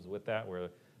problems with that, where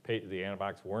the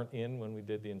antibiotics weren't in when we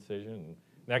did the incision, and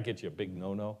that gets you a big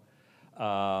no-no.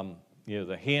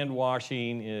 The hand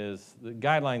washing is, the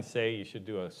guidelines say you should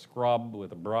do a scrub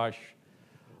with a brush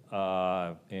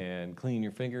and clean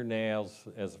your fingernails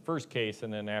as the first case,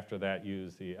 and then after that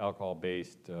use the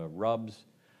alcohol-based rubs.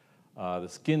 The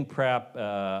skin prep,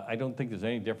 I don't think there's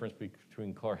any difference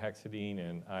between chlorhexidine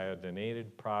and iodinated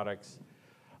products,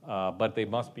 but they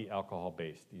must be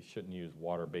alcohol-based. You shouldn't use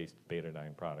water-based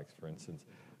betadine products, for instance.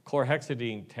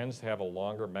 Chlorhexidine tends to have a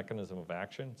longer mechanism of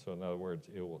action, so in other words,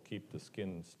 it will keep the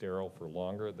skin sterile for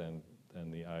longer than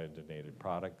the iodinated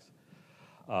products.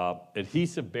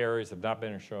 Adhesive barriers have not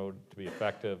been shown to be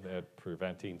effective at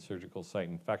preventing surgical site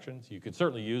infections. You can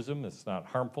certainly use them, it's not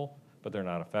harmful, but they're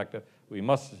not effective.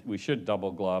 We should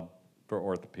double glove for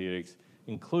orthopedics,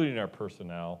 including our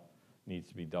personnel needs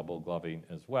to be double gloving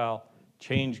as well.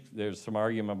 There's some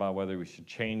argument about whether we should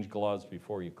change gloves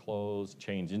before you close,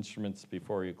 change instruments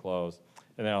before you close,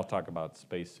 and then I'll talk about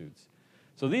spacesuits.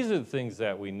 So these are the things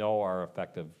that we know are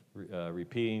effective,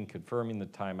 repeating, confirming the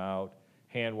timeout,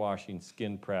 hand washing,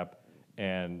 skin prep,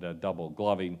 and double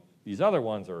gloving. These other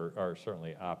ones are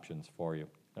certainly options for you.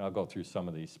 And I'll go through some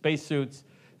of these. Spacesuits,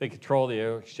 they control the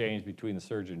air exchange between the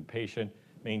surgeon and patient,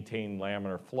 maintain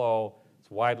laminar flow.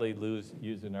 It's widely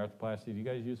used in arthroplasty. Do you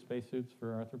guys use spacesuits for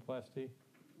arthroplasty?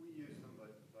 We use them,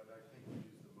 but I think we use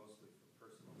them mostly for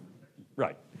personal protection.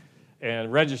 Right.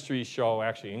 And registries show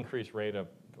actually increased rate of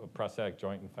prosthetic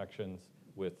joint infections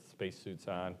with spacesuits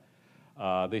on.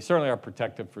 They certainly are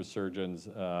protective for surgeons,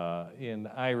 and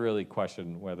I really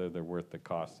question whether they're worth the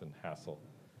cost and hassle.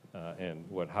 And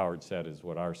what Howard said is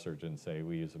what our surgeons say.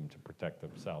 We use them to protect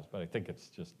themselves, but I think it's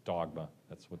just dogma.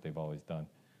 That's what they've always done.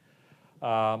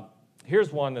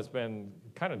 Here's one that's been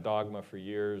kind of dogma for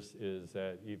years, is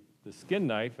that the skin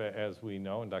knife, as we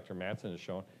know, and Dr. Madsen has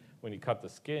shown, when you cut the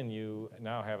skin, you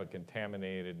now have a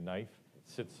contaminated knife,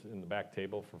 sits in the back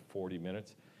table for 40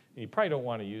 minutes. And you probably don't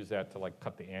want to use that to like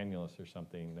cut the annulus or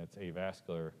something that's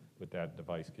avascular with that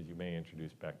device, because you may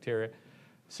introduce bacteria.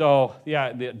 So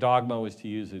yeah, the dogma was to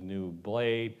use a new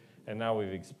blade, and now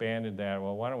we've expanded that.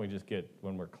 Well, why don't we just get,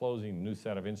 when we're closing, a new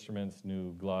set of instruments,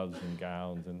 new gloves and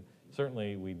gowns, and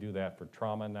certainly we do that for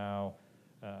trauma now.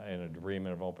 In a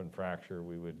debridement of open fracture,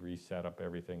 we would reset up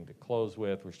everything to close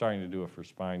with. We're starting to do it for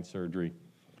spine surgery.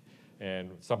 And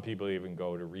some people even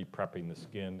go to re-prepping the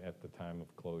skin at the time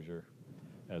of closure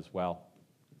as well.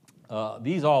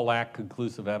 These all lack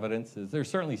conclusive evidence. They're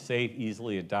certainly safe,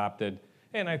 easily adopted,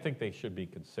 and I think they should be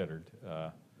considered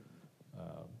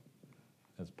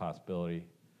as a possibility.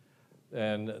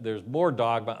 And there's more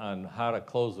dogma on how to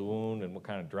close the wound and what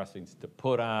kind of dressings to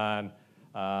put on.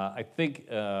 I think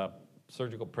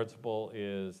surgical principle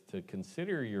is to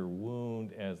consider your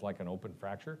wound as like an open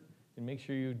fracture and make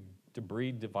sure you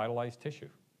debride devitalized tissue.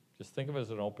 Just think of it as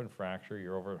an open fracture.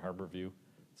 You're over at Harborview.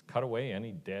 Let's cut away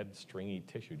any dead, stringy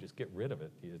tissue. Just get rid of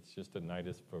it. It's just a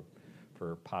nidus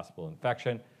for possible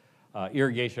infection.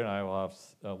 Irrigation,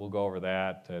 we'll go over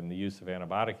that, and the use of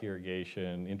antibiotic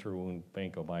irrigation, interwound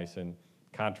vancomycin,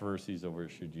 controversies over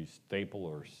should you staple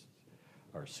or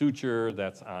suture,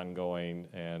 that's ongoing.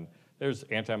 And there's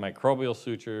antimicrobial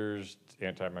sutures,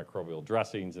 antimicrobial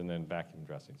dressings, and then vacuum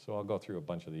dressings. So I'll go through a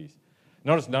bunch of these.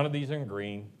 Notice none of these are in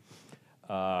green,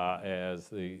 as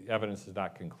the evidence is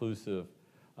not conclusive,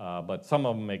 but some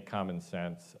of them make common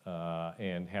sense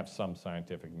and have some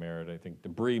scientific merit. I think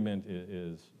debridement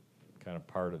is kind of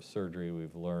part of surgery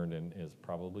we've learned and is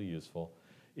probably useful.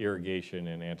 Irrigation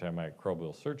and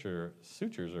antimicrobial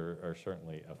sutures are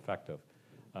certainly effective.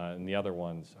 And the other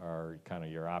ones are kind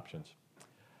of your options.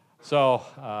 So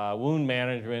wound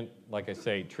management, like I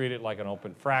say, treat it like an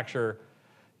open fracture.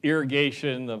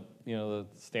 Irrigation, the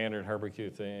standard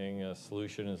Harborview thing,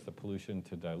 solution is the pollution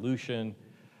to dilution.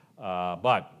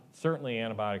 But certainly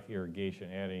antibiotic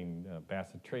irrigation, adding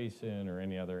bacitracin or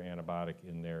any other antibiotic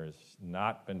in there has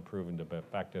not been proven to be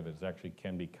effective. It actually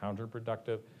can be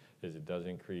counterproductive, as it does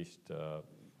increase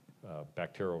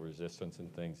bacterial resistance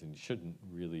and things, and shouldn't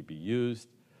really be used.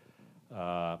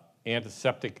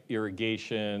 Antiseptic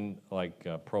irrigation, like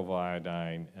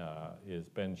proviodine, has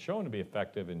been shown to be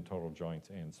effective in total joints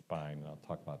and spine, and I'll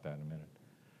talk about that in a minute.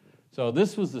 So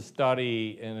this was the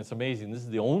study, and it's amazing, this is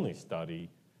the only study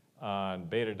on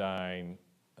betadine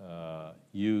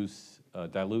use,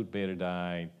 dilute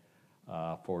betadine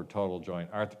for total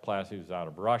joint arthroplasty. It was out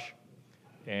of Rush,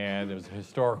 and it was a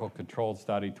historical controlled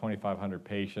study, 2,500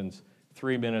 patients,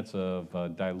 3 minutes of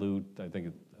dilute, I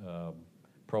think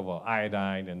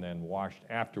proviodine, and then washed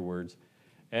afterwards.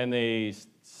 And they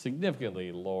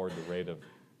significantly lowered the rate of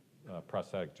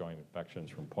prosthetic joint infections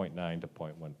from 0.9 to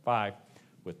 0.15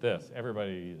 with this.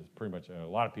 Everybody is pretty much, a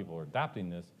lot of people are adopting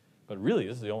this, but really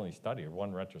this is the only study, or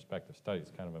one retrospective study.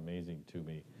 It's kind of amazing to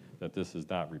me that this is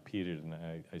not repeated, and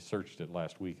I searched it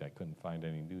last week. I couldn't find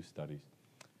any new studies.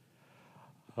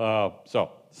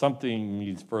 So something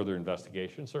needs further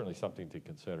investigation, certainly something to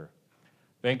consider.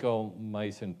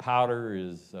 Vancomycin powder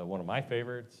is one of my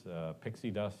favorites,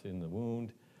 pixie dust in the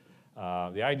wound.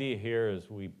 The idea here is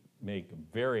we make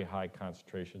very high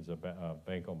concentrations of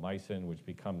vancomycin, which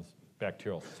becomes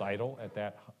bactericidal at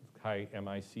that high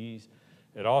MICs.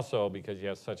 It also, because you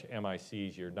have such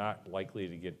MICs, you're not likely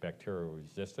to get bacterial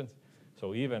resistance.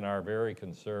 So even our very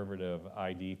conservative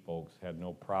ID folks had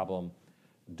no problem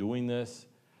doing this,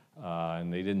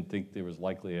 and they didn't think there was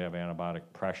likely to have antibiotic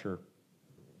pressure.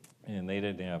 And they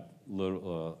didn't have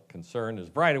little concern. There's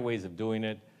a variety of ways of doing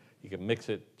it. You can mix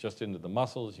it just into the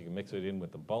muscles. You can mix it in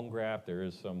with the bone graft. There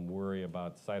is some worry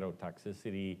about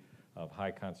cytotoxicity of high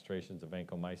concentrations of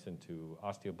vancomycin to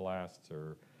osteoblasts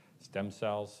or stem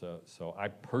cells. So I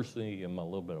personally am a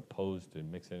little bit opposed to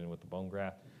mixing it in with the bone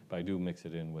graft, but I do mix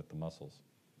it in with the muscles.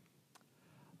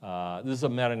 This is a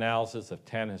meta-analysis of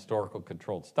 10 historical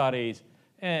controlled studies.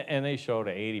 And they showed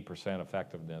an 80%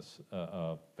 effectiveness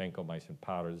of vancomycin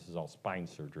powder. This is all spine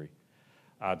surgery.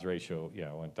 Odds ratio,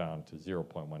 went down to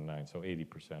 0.19, so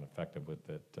 80% effective with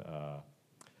it.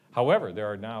 However, there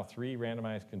are now 3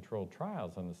 randomized controlled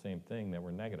trials on the same thing that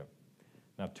were negative.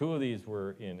 Now, 2 of these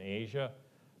were in Asia,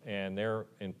 and their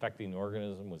infecting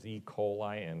organism was E.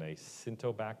 coli and a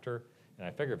Syntobacter. And I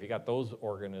figure if you got those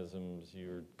organisms,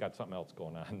 you've got something else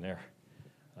going on there.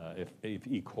 If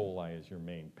E. coli is your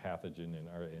main pathogen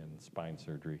in spine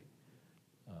surgery.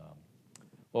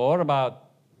 Well, what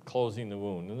about closing the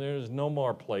wound? And there's no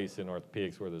more place in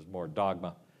orthopedics where there's more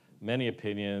dogma many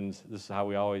opinions. This is how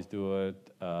we always do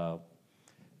it.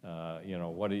 You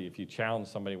know, if you challenge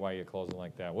somebody why you're closing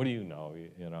like that, what do you know?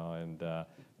 You know, and a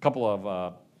couple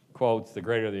of quotes: "The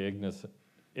greater the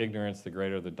ignorance, the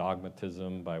greater the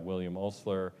dogmatism," by William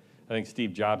Osler. I think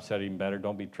Steve Jobs said even better: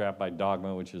 "Don't be trapped by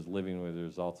dogma, which is living with the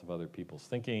results of other people's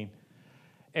thinking."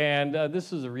 And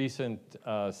this is a recent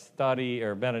study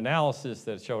or meta-analysis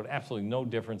that showed absolutely no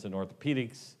difference in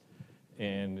orthopedics.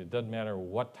 And it doesn't matter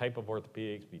what type of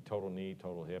orthopedics, be total knee,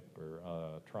 total hip,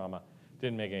 or trauma,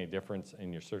 didn't make any difference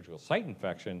in your surgical site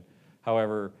infection.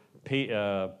 However,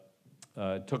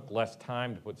 it took less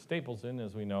time to put staples in,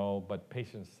 as we know, but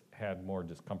patients had more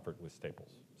discomfort with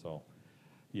staples. So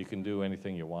you can do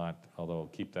anything you want, although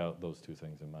keep those two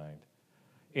things in mind.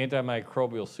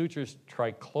 Antimicrobial sutures.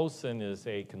 Triclosan is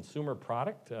a consumer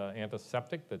product,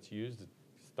 antiseptic that's used. It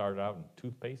started out in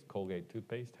toothpaste. Colgate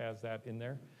toothpaste has that in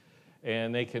there.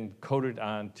 And they can coat it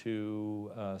onto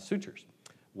sutures.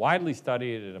 Widely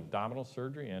studied in abdominal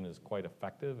surgery and is quite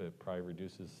effective. It probably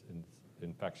reduces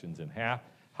infections in half.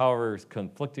 However, there's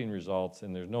conflicting results,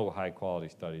 and there's no high-quality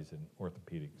studies in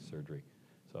orthopedic surgery.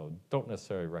 So don't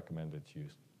necessarily recommend its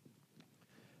use.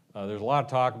 There's a lot of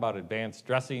talk about advanced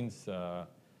dressings.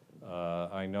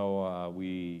 I know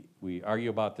we argue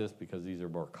about this because these are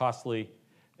more costly,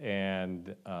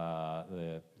 and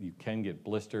you can get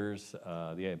blisters.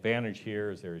 The advantage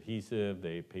here is they're adhesive.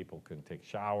 People can take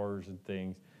showers and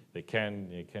things. They can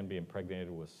be impregnated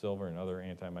with silver and other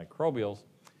antimicrobials.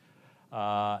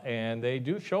 And they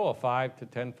do show a 5 to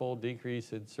 10-fold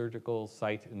decrease in surgical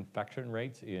site infection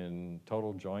rates in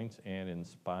total joints and in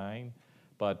spine,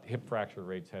 but hip fracture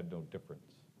rates had no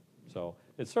difference. So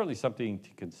it's certainly something to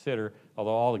consider,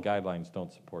 although all the guidelines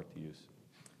don't support the use.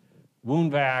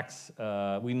 Wound vacs,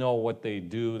 we know what they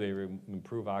do. They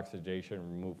improve oxidation,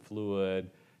 remove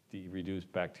fluid, reduce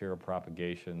bacterial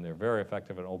propagation. They're very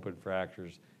effective in open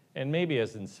fractures, and maybe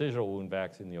as incisional wound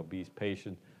vacs in the obese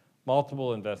patient.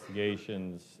 Multiple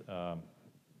investigations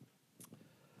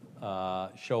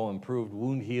show improved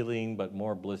wound healing, but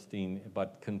more blistering,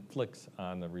 but conflicts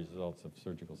on the results of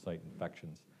surgical site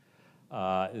infections.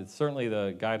 Certainly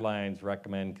the guidelines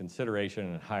recommend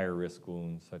consideration in higher risk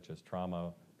wounds such as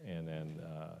trauma and then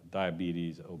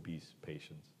diabetes, obese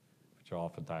patients, which are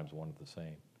oftentimes one and the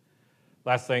same.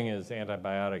 Last thing is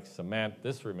antibiotic cement.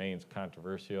 This remains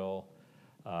controversial.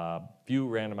 Few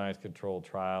randomized controlled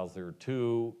trials. There were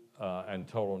two, and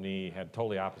total knee had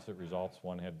totally opposite results.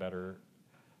 One had better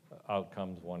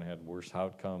outcomes, one had worse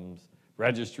outcomes.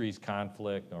 Registries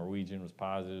conflict. Norwegian was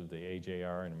positive. The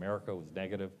AJR in America was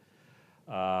negative.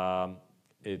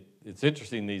 It's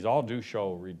interesting, these all do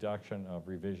show reduction of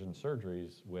revision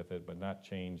surgeries with it, but not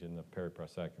change in the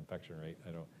periprosthetic infection rate.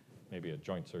 Maybe a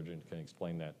joint surgeon can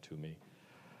explain that to me.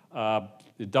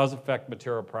 It does affect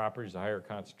material properties. The higher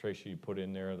concentration you put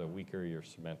in there, the weaker your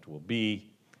cement will be.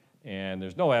 And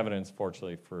there's no evidence,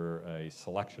 fortunately, for a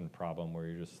selection problem where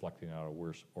you're just selecting out a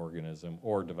worse organism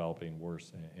or developing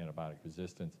worse antibiotic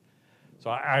resistance. So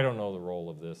I don't know the role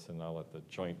of this, and I'll let the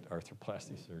joint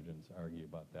arthroplasty surgeons argue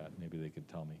about that. Maybe they could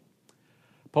tell me.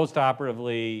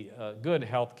 Postoperatively, good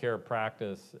healthcare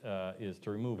practice is to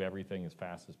remove everything as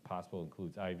fast as possible,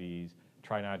 includes IVs.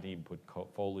 Try not to even put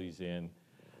Foleys in.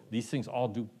 These things all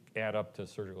do add up to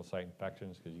surgical site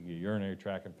infections because you get urinary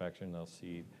tract infection, they'll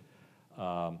seed.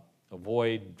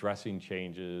 Avoid dressing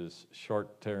changes,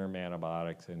 short-term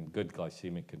antibiotics, and good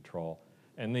glycemic control.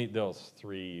 And those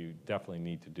three you definitely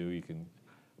need to do.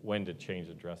 When to change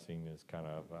the dressing is kind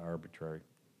of arbitrary.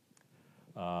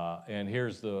 And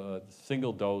here's the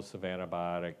single dose of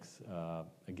antibiotics.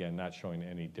 Again, not showing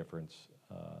any difference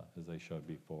as I showed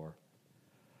before.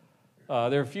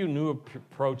 There are a few new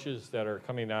approaches that are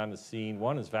coming on the scene.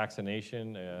 One is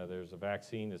vaccination. There's a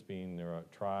vaccine that's being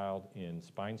trialed in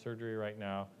spine surgery right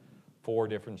now. 4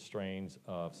 different strains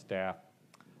of staph.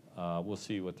 We'll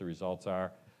see what the results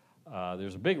are.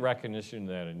 There's a big recognition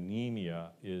that anemia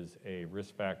is a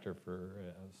risk factor for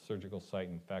surgical site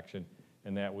infection,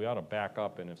 and that we ought to back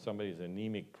up, and if somebody's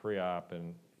anemic pre-op,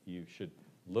 and you should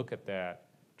look at that,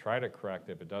 try to correct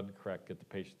it. If it doesn't correct, get the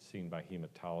patient seen by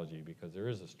hematology, because there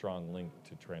is a strong link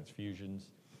to transfusions,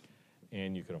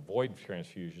 and you can avoid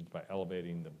transfusions by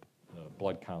elevating the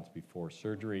blood counts before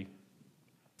surgery.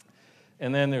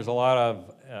 And then there's a lot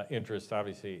of interest,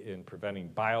 obviously, in preventing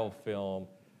biofilm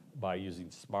by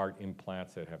using smart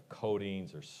implants that have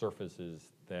coatings or surfaces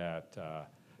that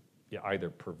either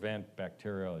prevent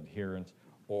bacterial adherence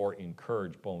or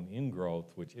encourage bone ingrowth,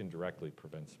 which indirectly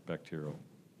prevents bacterial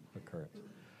occurrence.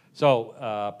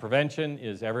 So prevention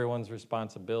is everyone's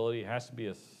responsibility. It has to be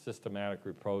a systematic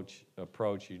approach.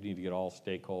 You need to get all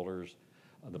stakeholders.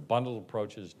 The bundled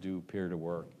approaches do appear to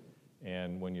work.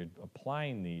 And when you're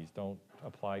applying these, don't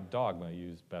apply dogma,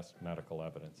 use best medical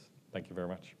evidence. Thank you very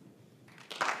much.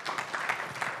 We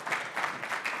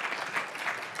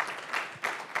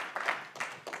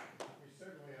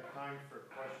certainly have time for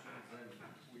questions, and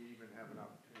we even have an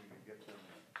opportunity to get them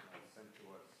sent to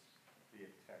us via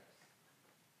text.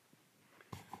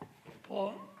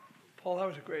 Paul, that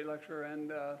was a great lecture,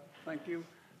 and thank you.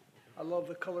 I love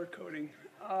the color coding.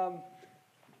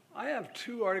 I have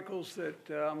two articles that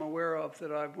I'm aware of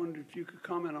that I wondered if you could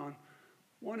comment on.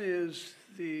 One is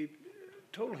the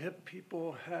total hip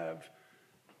people have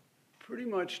pretty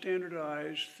much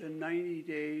standardized the 90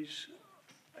 days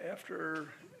after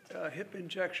hip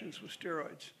injections with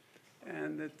steroids,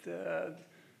 and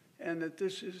that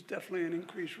this is definitely an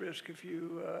increased risk if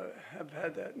you have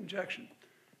had that injection.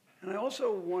 And I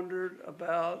also wondered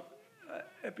about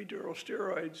epidural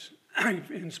steroids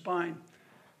in spine,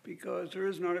 because there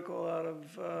is an article out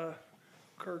of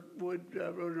Kirkwood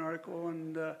wrote an article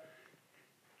and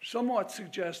somewhat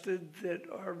suggested that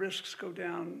our risks go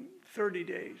down 30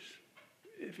 days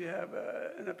if you have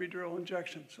an epidural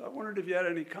injection. So I wondered if you had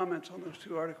any comments on those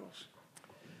two articles.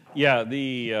 Yeah,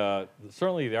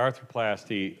 certainly the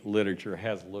arthroplasty literature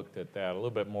has looked at that a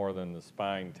little bit more than the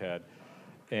spine, Ted.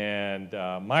 And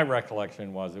my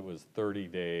recollection was it was 30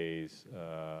 days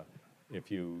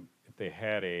if they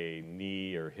had a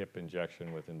knee or hip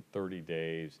injection within 30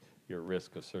 days, your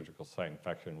risk of surgical site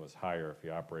infection was higher if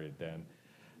you operated then.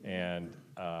 And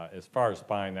as far as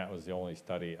spine, that was the only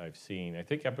study I've seen. I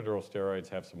think epidural steroids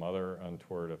have some other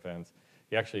untoward events.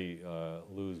 You actually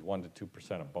lose 1 to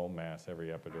 2% of bone mass every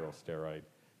epidural steroid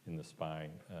in the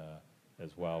spine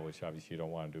as well, which obviously you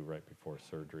don't want to do right before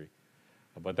surgery.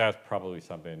 But that's probably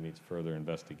something that needs further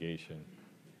investigation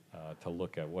to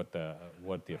look at what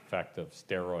the effect of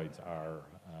steroids are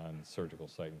on surgical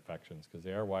site infections, because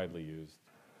they are widely used.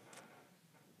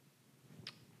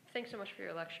 Thanks so much for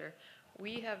your lecture.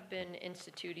 We have been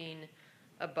instituting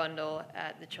a bundle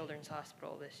at the Children's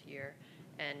Hospital this year,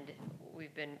 and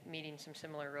we've been meeting some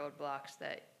similar roadblocks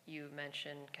that you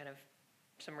mentioned, kind of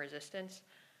some resistance.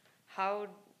 How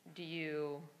do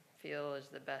you feel is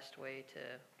the best way to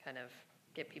kind of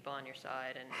get people on your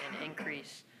side and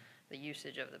increase the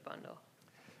usage of the bundle?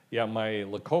 Yeah, my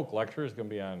LeCoq lecture is going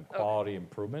to be on quality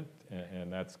improvement,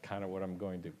 and that's kind of what I'm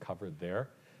going to cover there.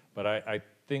 But I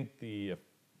think the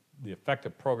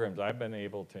effective programs I've been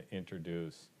able to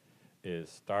introduce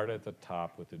is start at the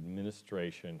top with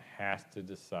administration has to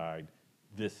decide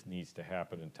this needs to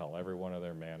happen and tell every one of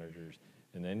their managers,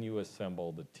 and then you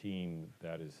assemble the team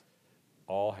that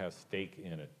all has stake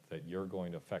in it, that you're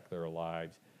going to affect their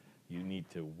lives. You need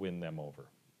to win them over,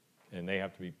 and they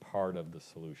have to be part of the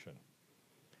solution.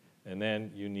 And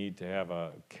then you need to have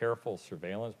a careful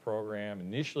surveillance program.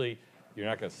 Initially, you're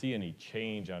not going to see any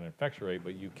change on infection rate,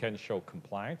 but you can show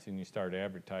compliance, and you start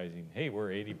advertising, hey, we're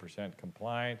 80%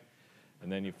 compliant,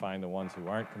 and then you find the ones who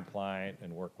aren't compliant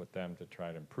and work with them to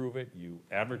try to improve it. You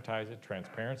advertise it.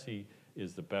 Transparency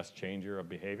is the best changer of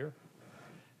behavior.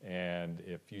 And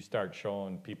if you start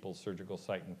showing people surgical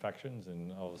site infections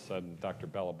and all of a sudden Dr.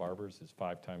 Bella Barber's is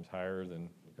 5 times higher than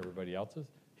everybody else's,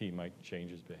 he might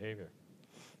change his behavior.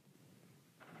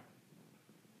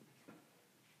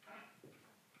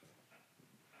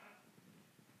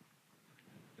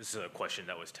 This is a question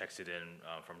that was texted in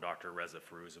from Dr. Reza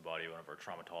Firuzabadi, one of our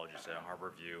traumatologists at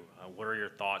Harborview. What are your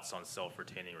thoughts on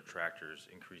self-retaining retractors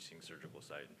increasing surgical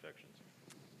site infections?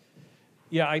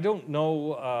 Yeah, I don't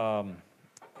know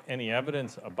any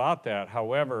evidence about that.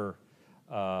 However,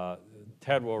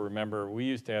 Ted will remember we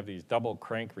used to have these double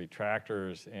crank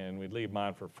retractors, and we'd leave them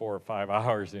on for 4 or 5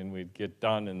 hours, and we'd get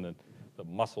done, and the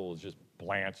muscle was just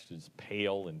blanched, it's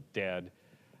pale and dead.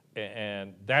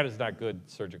 And that is not good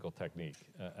surgical technique.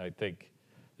 I think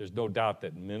there's no doubt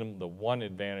that the one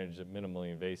advantage that minimally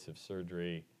invasive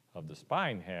surgery of the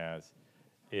spine has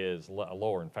is a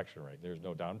lower infection rate. There's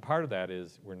no doubt. And part of that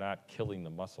is we're not killing the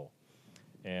muscle.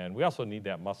 And we also need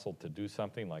that muscle to do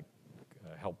something like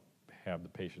help have the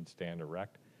patient stand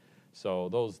erect. So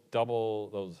those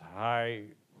high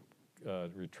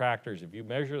retractors, if you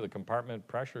measure the compartment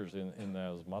pressures in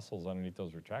those muscles underneath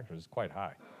those retractors, it's quite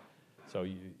high. So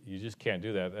you just can't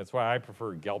do that. That's why I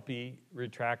prefer Gelpi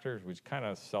retractors, which kind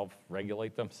of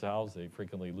self-regulate themselves. They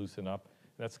frequently loosen up.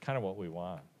 That's kind of what we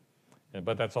want.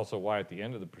 But that's also why at the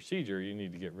end of the procedure, you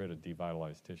need to get rid of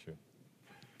devitalized tissue.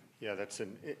 Yeah, that's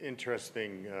an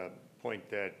interesting point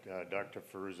that Dr.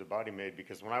 Firuzabadi made,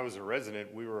 because when I was a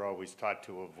resident, we were always taught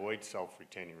to avoid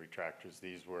self-retaining retractors.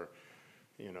 These were,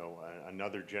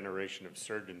 another generation of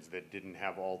surgeons that didn't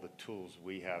have all the tools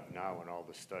we have now and all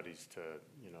the studies to,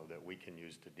 that we can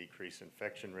use to decrease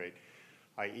infection rate.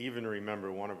 I even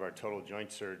remember one of our total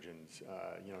joint surgeons,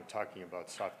 talking about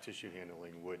soft tissue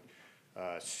handling, would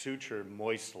suture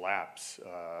moist laps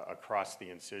across the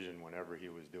incision whenever he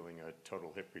was doing a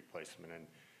total hip replacement. And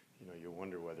you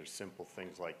wonder whether simple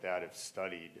things like that, if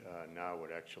studied now,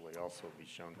 would actually also be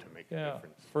shown to make a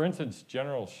difference. For instance,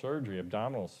 general surgery,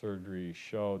 abdominal surgery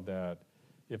showed that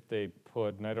if they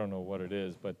put, and I don't know what it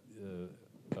is, but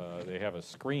they have a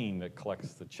screen that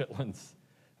collects the chitlins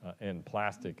in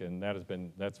plastic, and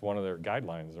that's one of their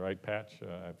guidelines, right, Patch?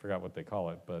 I forgot what they call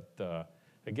it, but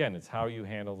again, it's how you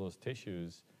handle those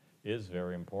tissues is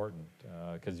very important,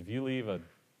 because if you leave a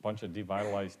bunch of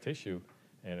devitalized tissue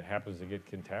and it happens to get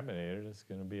contaminated, it's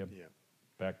going to be a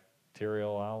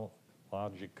bacteriologic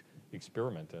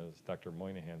experiment, as Dr.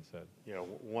 Moynihan said. Yeah,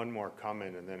 one more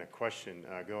comment and then a question.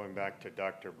 Going back to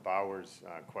Dr. Bauer's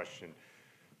question,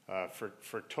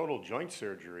 for total joint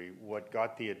surgery, what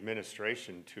got the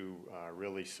administration to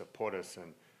really support us,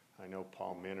 and I know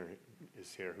Paul Minner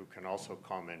is here who can also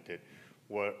comment it,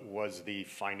 was the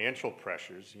financial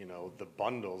pressures, the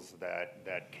bundles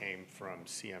that came from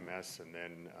CMS and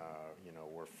then,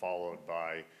 were followed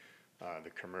by the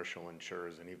commercial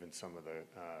insurers and even some of the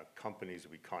companies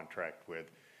we contract with.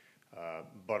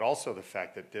 But also the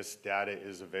fact that this data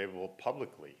is available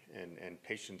publicly and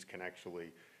patients can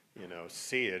actually,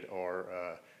 see it, or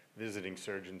visiting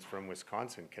surgeons from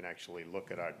Wisconsin can actually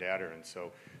look at our data. And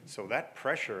so that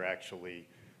pressure actually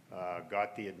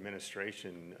got the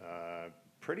administration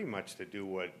pretty much to do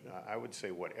what I would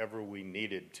say whatever we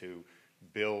needed to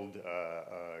build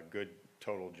a good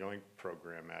total joint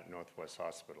program at Northwest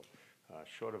Hospital,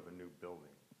 short of a new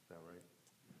building. Is that right?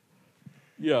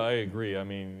 Yeah, I agree. I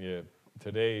mean,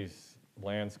 today's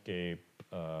landscape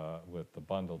with the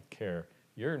bundled care,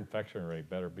 your infection rate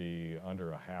better be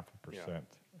under 0.5%.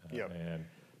 Yep. And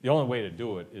the only way to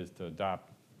do it is to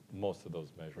adopt most of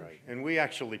those measures. Right. And we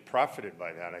actually profited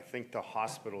by that. I think the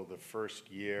hospital, the first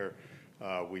year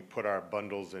we put our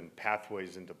bundles and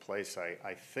pathways into place,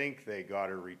 I think they got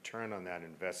a return on that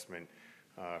investment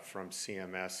from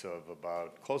CMS of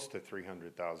about close to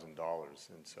 $300,000.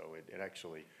 And so it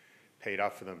actually paid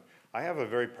off for them. I have a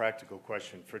very practical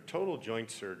question. For total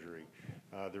joint surgery,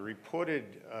 the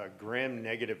reported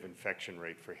gram-negative infection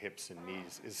rate for hips and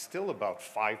knees is still about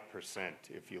 5%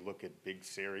 if you look at big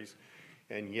series.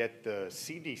 And yet the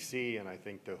CDC and I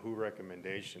think the WHO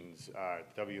recommendations,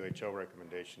 WHO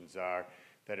recommendations are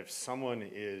that if someone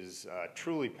is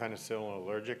truly penicillin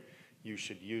allergic, you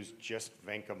should use just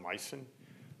vancomycin.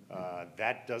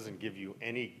 That doesn't give you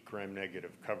any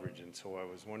gram-negative coverage, and so I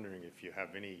was wondering if you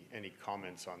have any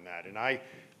comments on that. And I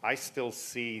still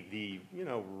see the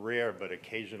rare but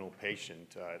occasional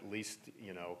patient, at least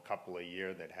a couple a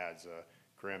year, that has a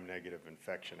gram-negative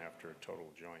infection after a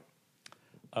total joint.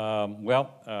 Our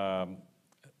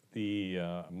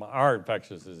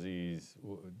infectious disease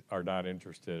are not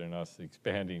interested in us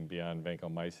expanding beyond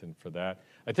vancomycin for that.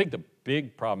 I think the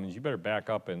big problem is you better back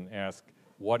up and ask,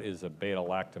 what is a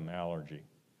beta-lactam allergy?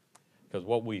 Because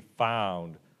what we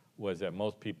found was that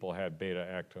most people had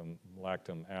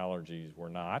beta-lactam allergies were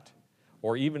not,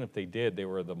 or even if they did, they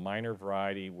were the minor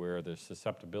variety where the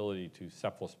susceptibility to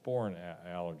cephalosporin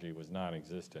allergy was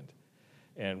non-existent.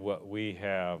 And what we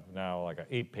have now, like an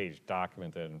 8-page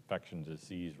document that infectious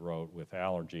disease wrote with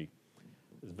allergy,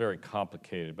 is very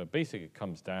complicated, but basically it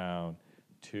comes down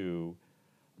to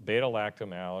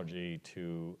beta-lactam allergy.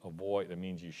 To avoid, that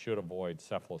means you should avoid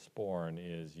cephalosporin,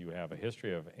 is you have a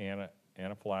history of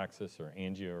anaphylaxis or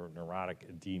angioneurotic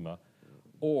edema,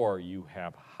 or you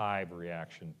have hive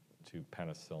reaction to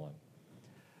penicillin.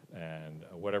 And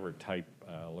whatever type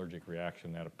allergic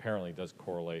reaction, that apparently does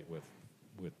correlate with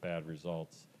bad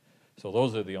results. So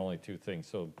those are the only two things.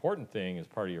 So the important thing as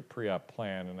part of your pre-op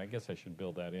plan, and I guess I should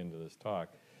build that into this talk,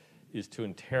 is to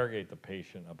interrogate the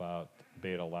patient about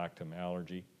beta-lactam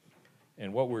allergy.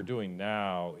 And what we're doing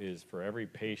now is for every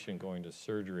patient going to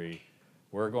surgery,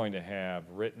 we're going to have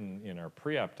written in our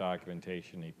pre-op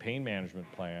documentation a pain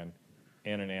management plan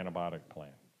and an antibiotic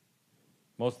plan.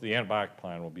 Most of the antibiotic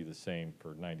plan will be the same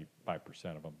for 95%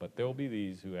 of them, but there will be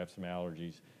these who have some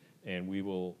allergies, and we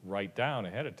will write down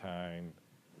ahead of time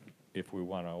if we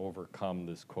want to overcome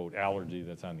this, quote, allergy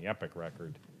that's on the EPIC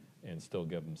record and still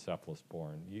give them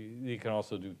cephalosporin. You can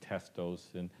also do test dose,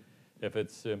 and if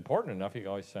it's important enough, you can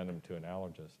always send them to an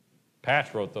allergist.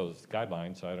 Patch wrote those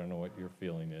guidelines, so I don't know what your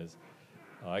feeling is.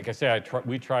 Like I say,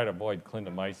 we try to avoid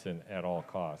clindamycin at all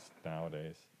costs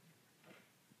nowadays.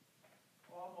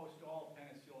 Almost all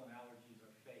penicillin allergies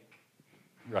are fake.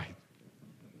 Right.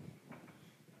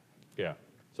 Yeah.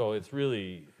 So it's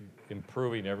really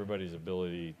improving everybody's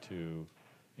ability to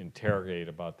interrogate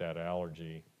about that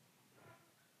allergy.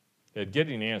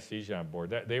 getting anesthesia on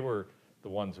board, they were the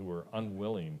ones who were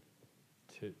unwilling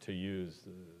to use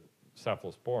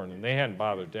cephalosporin, and they hadn't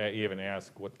bothered to even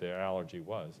ask what the allergy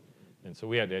was. And so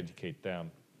we had to educate them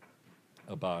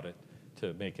about it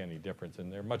to make any difference,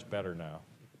 and they're much better now.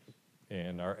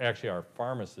 And actually our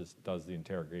pharmacist does the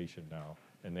interrogation now,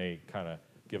 and they kind of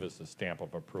give us a stamp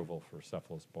of approval for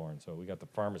cephalosporin. So we got the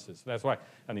pharmacist. That's why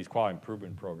on these quality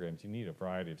improvement programs, you need a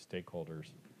variety of stakeholders,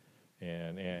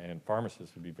 and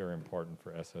pharmacists would be very important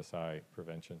for SSI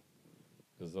prevention,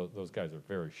 because those guys are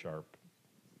very sharp.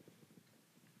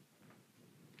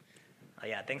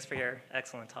 Yeah, thanks for your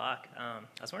excellent talk. I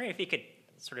was wondering if you could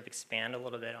sort of expand a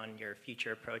little bit on your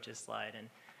future approaches slide,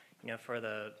 and for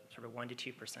the sort of 1 to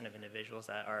 2% of individuals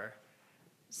that are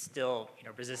still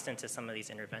resistant to some of these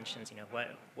interventions,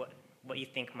 what you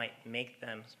think might make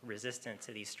them resistant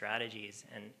to these strategies,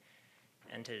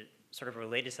 and to sort of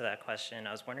related to that question,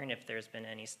 I was wondering if there's been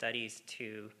any studies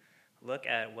to look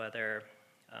at whether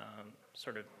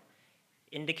sort of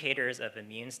indicators of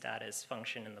immune status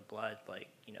function in the blood, like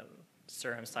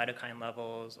serum cytokine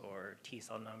levels or T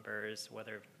cell numbers,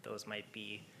 whether those might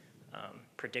be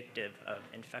predictive of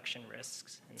infection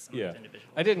risks in some of these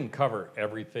individuals. I didn't cover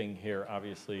everything here,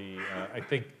 obviously. I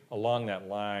think along that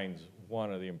lines,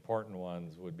 one of the important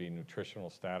ones would be nutritional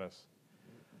status.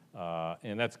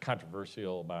 And that's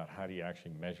controversial about how do you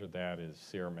actually measure that. Is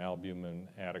serum albumin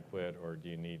adequate, or do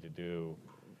you need to do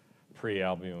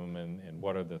pre-albumin, and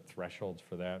what are the thresholds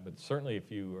for that? But certainly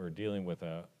if you are dealing with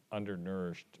an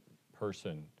undernourished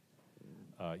person,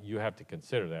 you have to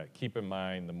consider that. Keep in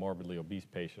mind the morbidly obese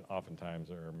patient oftentimes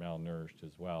are malnourished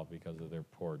as well because of their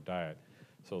poor diet.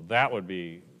 So that would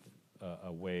be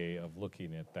a way of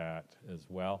looking at that as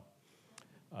well.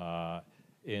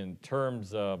 In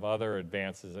terms of other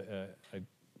advances,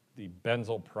 the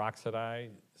benzyl peroxidase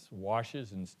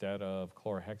washes instead of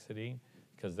chlorhexidine,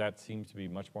 because that seems to be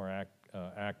much more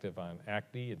active on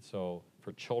acne. And so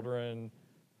for children,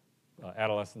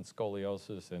 adolescent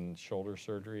scoliosis and shoulder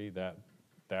surgery,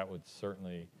 that would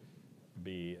certainly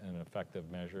be an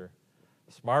effective measure.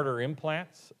 Smarter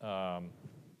implants,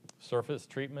 surface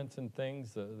treatments and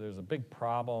things, there's a big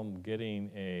problem getting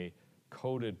a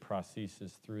coded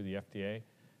prosthesis through the FDA,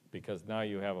 because now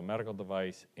you have a medical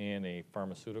device and a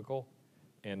pharmaceutical,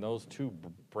 and those two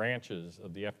branches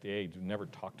of the FDA do never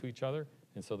talk to each other,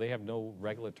 and so they have no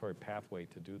regulatory pathway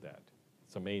to do that.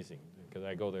 It's amazing, because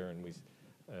I go there and we,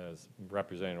 as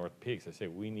representing orthopedics, I say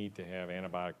we need to have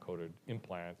antibiotic-coated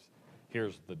implants.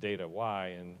 Here's the data why,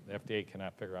 and the FDA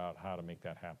cannot figure out how to make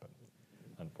that happen,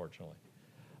 unfortunately.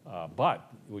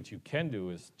 But what you can do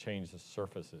is change the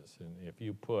surfaces, and if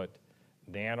you put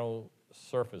nano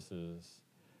surfaces,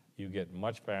 you get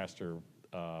much faster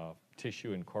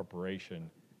tissue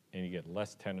incorporation, and you get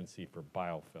less tendency for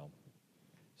biofilm.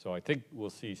 So I think we'll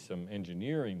see some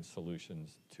engineering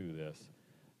solutions to this.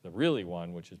 The really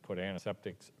one, which is put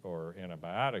antiseptics or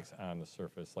antibiotics on the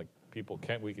surface, like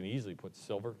we can easily put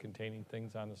silver-containing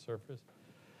things on the surface,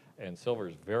 and silver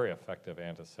is very effective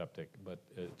antiseptic, but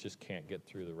it just can't get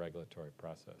through the regulatory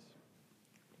process.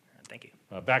 Thank you.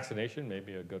 Vaccination may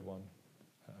be a good one.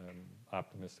 I'm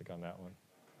optimistic on that one.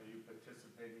 Are you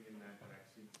participating in that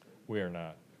vaccine study? We are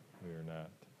not. We are not.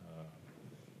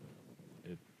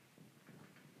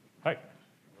 Hi.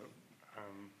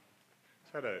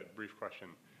 Just had a brief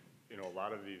question. A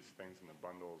lot of these things in the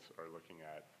bundles are looking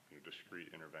at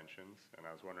discrete interventions, and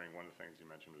I was wondering, one of the things you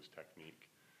mentioned was technique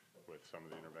with some of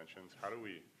the interventions. How do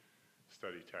we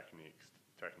study technique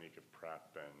of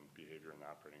prep and behavior in the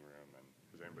operating room, and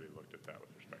has anybody looked at that with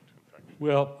respect to infection?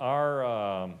 Well,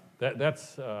 our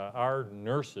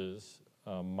nurses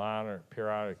monitor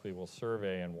periodically, will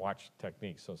survey and watch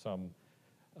techniques. So some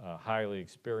highly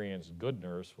experienced good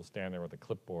nurse will stand there with a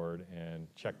clipboard and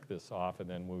check this off, and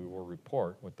then we will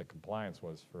report what the compliance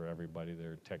was for everybody,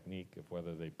 their technique, of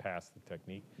whether they passed the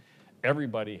technique.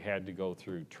 Everybody had to go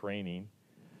through training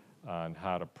on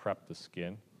how to prep the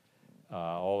skin,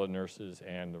 all the nurses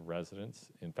and the residents.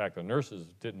 In fact, the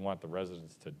nurses didn't want the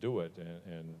residents to do it,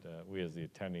 and we as the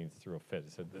attendings threw a fit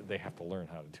and said they have to learn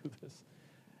how to do this.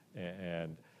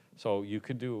 And so you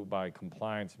could do by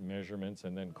compliance measurements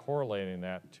and then correlating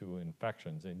that to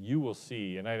infections. And you will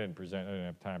see, and I didn't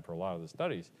have time for a lot of the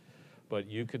studies, but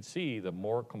you could see the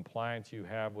more compliance you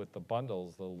have with the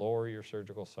bundles, the lower your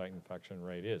surgical site infection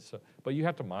rate is. So, but you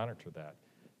have to monitor that.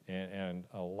 And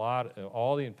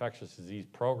all the infectious disease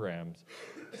programs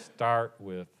start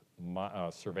with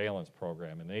a surveillance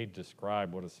program, and they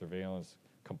describe what a surveillance,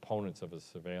 components of a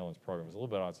surveillance program. It's a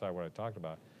little bit outside what I talked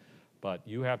about. But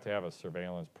you have to have a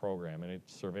surveillance program, and it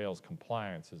surveils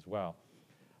compliance as well.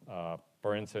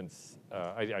 For instance,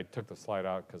 I took the slide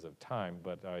out because of time,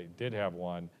 but I did have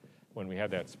one when we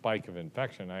had that spike of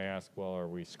infection. I asked, well, are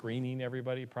we screening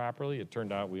everybody properly? It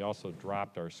turned out we also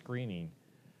dropped our screening.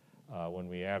 When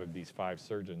we added these 5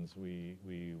 surgeons,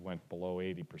 we went below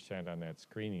 80% on that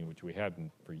screening, which we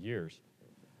hadn't for years,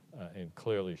 and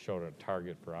clearly showed a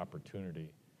target for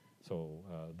opportunity. So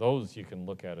those you can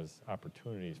look at as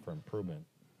opportunities for improvement.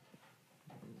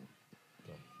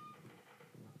 So.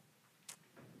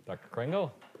 Dr.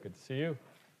 Kringle, good to see you.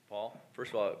 Paul,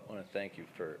 first of all, I want to thank you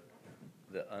for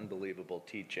the unbelievable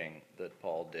teaching that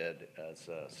Paul did as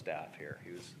staff here.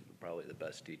 He was probably the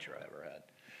best teacher I ever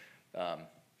had.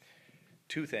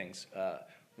 2 things.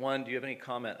 One, do you have any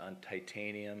comment on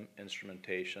titanium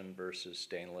instrumentation versus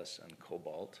stainless and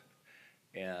cobalt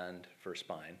and for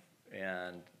spine?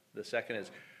 And the second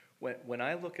is, when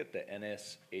I look at the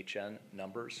NSHN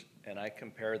numbers and I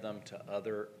compare them to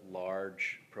other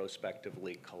large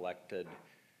prospectively collected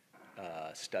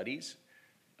studies,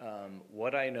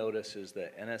 what I notice is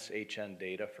that NSHN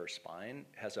data for spine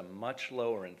has a much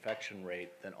lower infection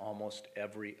rate than almost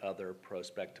every other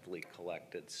prospectively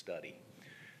collected study.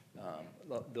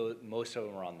 Most of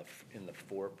them are in the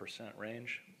 4%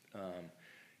 range.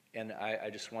 And I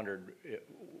just wondered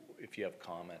if you have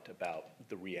comment about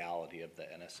the reality of the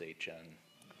NSHN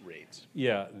rates.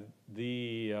 Yeah,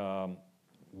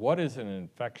 what is an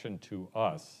infection to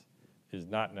us is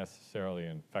not necessarily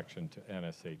an infection to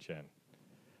NSHN.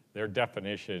 Their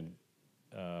definition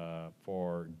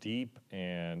for deep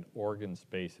and organ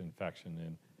space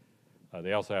infection, and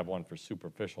they also have one for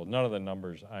superficial. None of the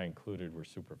numbers I included were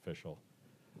superficial,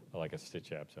 like a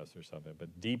stitch abscess or something, but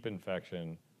deep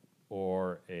infection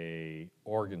or a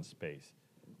organ space.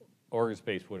 Organ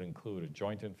space would include a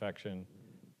joint infection,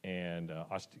 and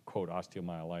quote,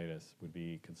 osteomyelitis would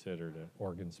be considered an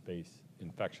organ space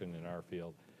infection in our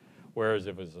field. Whereas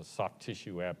if it was a soft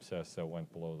tissue abscess that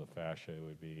went below the fascia, it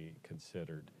would be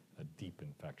considered a deep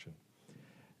infection.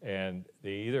 And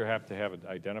they either have to have it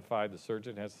identified, the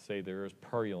surgeon has to say there is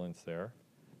purulence there,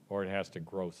 or it has to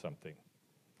grow something.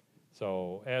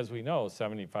 So as we know,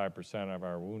 75% of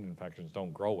our wound infections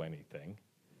don't grow anything.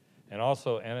 And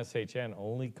also NSHN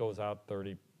only goes out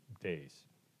 30 days.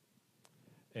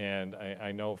 And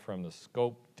I know from the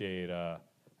scope data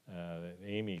that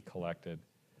Amy collected,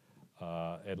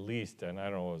 at least, and I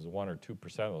don't know, it was 1 or 2%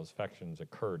 of those infections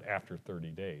occurred after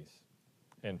 30 days.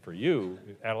 And for you,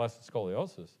 adolescent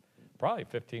scoliosis, probably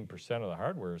 15% of the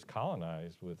hardware is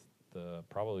colonized with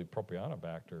probably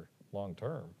Propionibacter long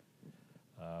term.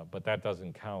 But that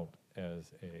doesn't count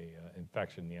as a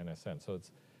infection in the NSN. So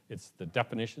it's the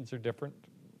definitions are different,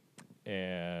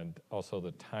 and also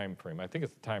the time frame. I think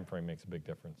it's the time frame makes a big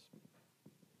difference.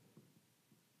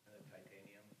 The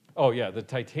titanium? Oh yeah, the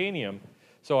titanium.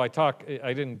 So I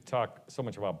didn't talk so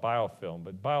much about biofilm,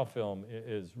 but biofilm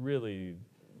is really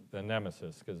the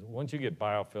nemesis, because once you get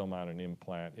biofilm on an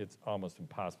implant, it's almost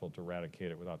impossible to eradicate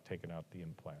it without taking out the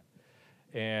implant.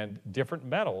 And different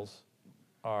metals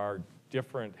have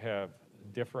different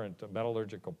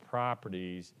metallurgical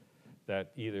properties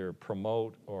that either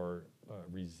promote or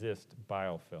resist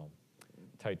biofilm.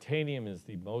 Titanium is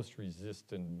the most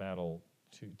resistant metal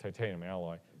to, titanium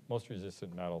alloy, most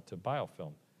resistant metal to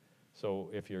biofilm. So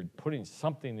if you're putting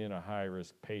something in a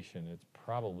high-risk patient, it's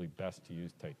probably best to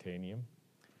use titanium.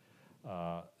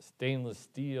 Stainless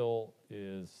steel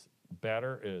is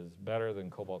better than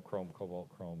cobalt chrome. Cobalt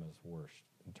chrome is worse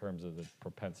in terms of the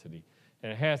propensity.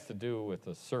 And it has to do with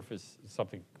the surface,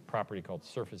 something property called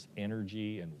surface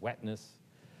energy and wetness.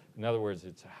 In other words,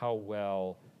 it's how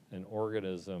well an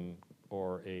organism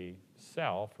or a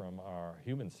cell from our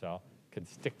human cell can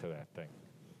stick to that thing.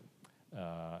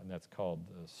 And that's called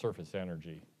surface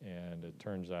energy. And it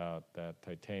turns out that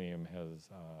titanium has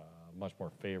much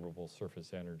more favorable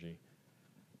surface energy.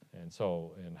 And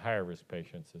so in higher risk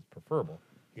patients, it's preferable.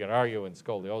 You can argue in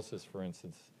scoliosis, for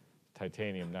instance,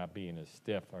 titanium not being as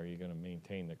stiff, are you going to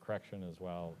maintain the correction as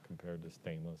well compared to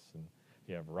stainless? And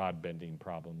you have rod bending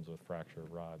problems with fractured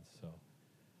rods. So,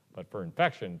 but for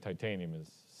infection, titanium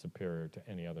is superior to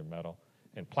any other metal.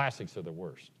 And plastics are the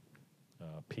worst.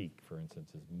 PEEK, for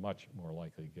instance, is much more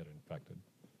likely to get infected.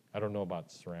 I don't know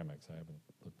about ceramics. I haven't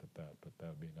looked at that, but that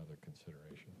would be another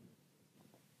consideration.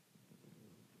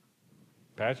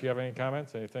 Pat, you have any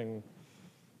comments? Anything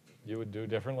you would do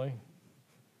differently?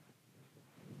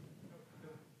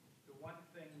 The one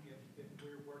thing that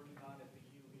we're working on at the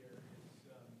U here is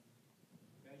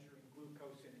measuring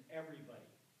glucose in everybody,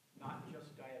 not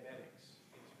just diabetics.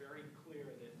 It's very clear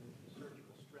that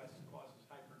surgical stress causes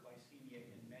hyperglycemia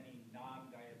in many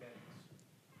non-diabetics.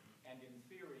 And in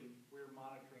theory, we're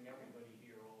monitoring everybody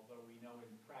here, although we know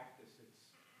in practice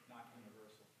it's not universal.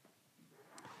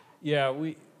 Yeah,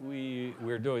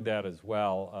 we're doing that as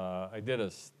well. I did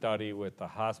a study with the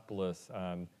hospitalists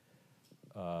on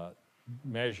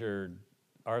measured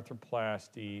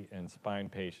arthroplasty and spine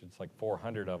patients, like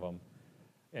 400 of them,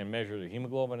 and measured the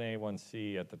hemoglobin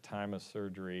A1C at the time of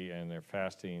surgery and their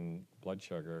fasting blood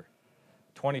sugar.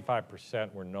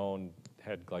 25% were known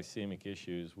had glycemic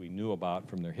issues we knew about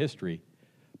from their history,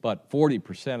 but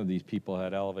 40% of these people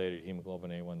had elevated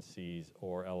hemoglobin A1Cs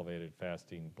or elevated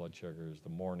fasting blood sugars the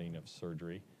morning of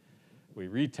surgery. We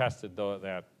retested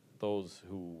those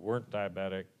who weren't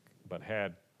diabetic but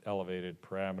had elevated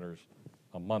parameters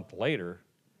a month later,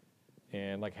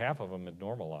 and like half of them had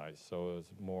normalized. So it was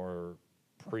more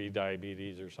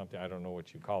pre-diabetes or something. I don't know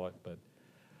what you call it,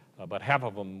 but half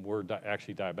of them were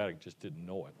actually diabetic, just didn't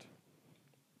know it.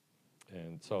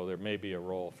 And so there may be a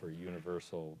role for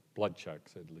universal blood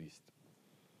checks at least.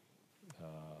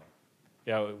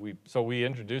 So we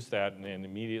introduced that, and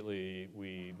immediately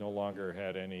we no longer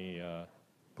had any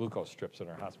glucose strips in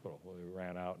our hospital. We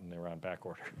ran out, and they were on back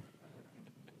order.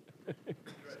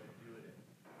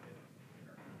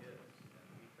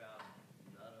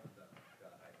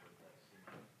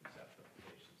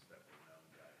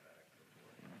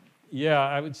 Yeah,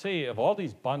 I would say of all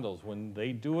these bundles, when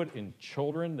they do it in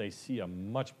children, they see a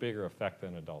much bigger effect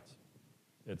than adults.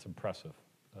 It's impressive.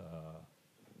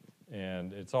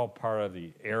 And it's all part of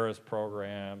the ERAS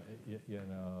program,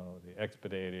 the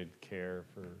expedited care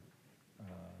for,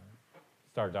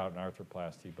 started out in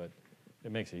arthroplasty, but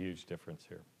it makes a huge difference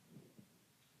here.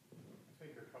 I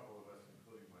think a couple of us,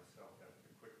 including myself, have to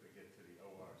quickly get to the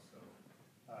OR. So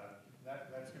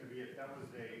that's going to be it. That was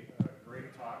a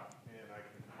great talk, and I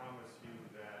can promise you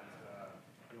that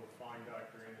you'll find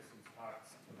Dr. Anderson's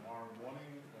talks tomorrow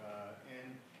morning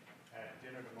and at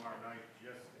dinner tomorrow night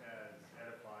just as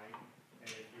edifying.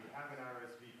 And if you haven't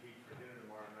RSVP'd for dinner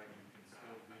tomorrow night, you can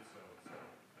still do so. So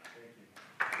thank you.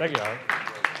 Thank you, Howard.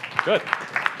 Good.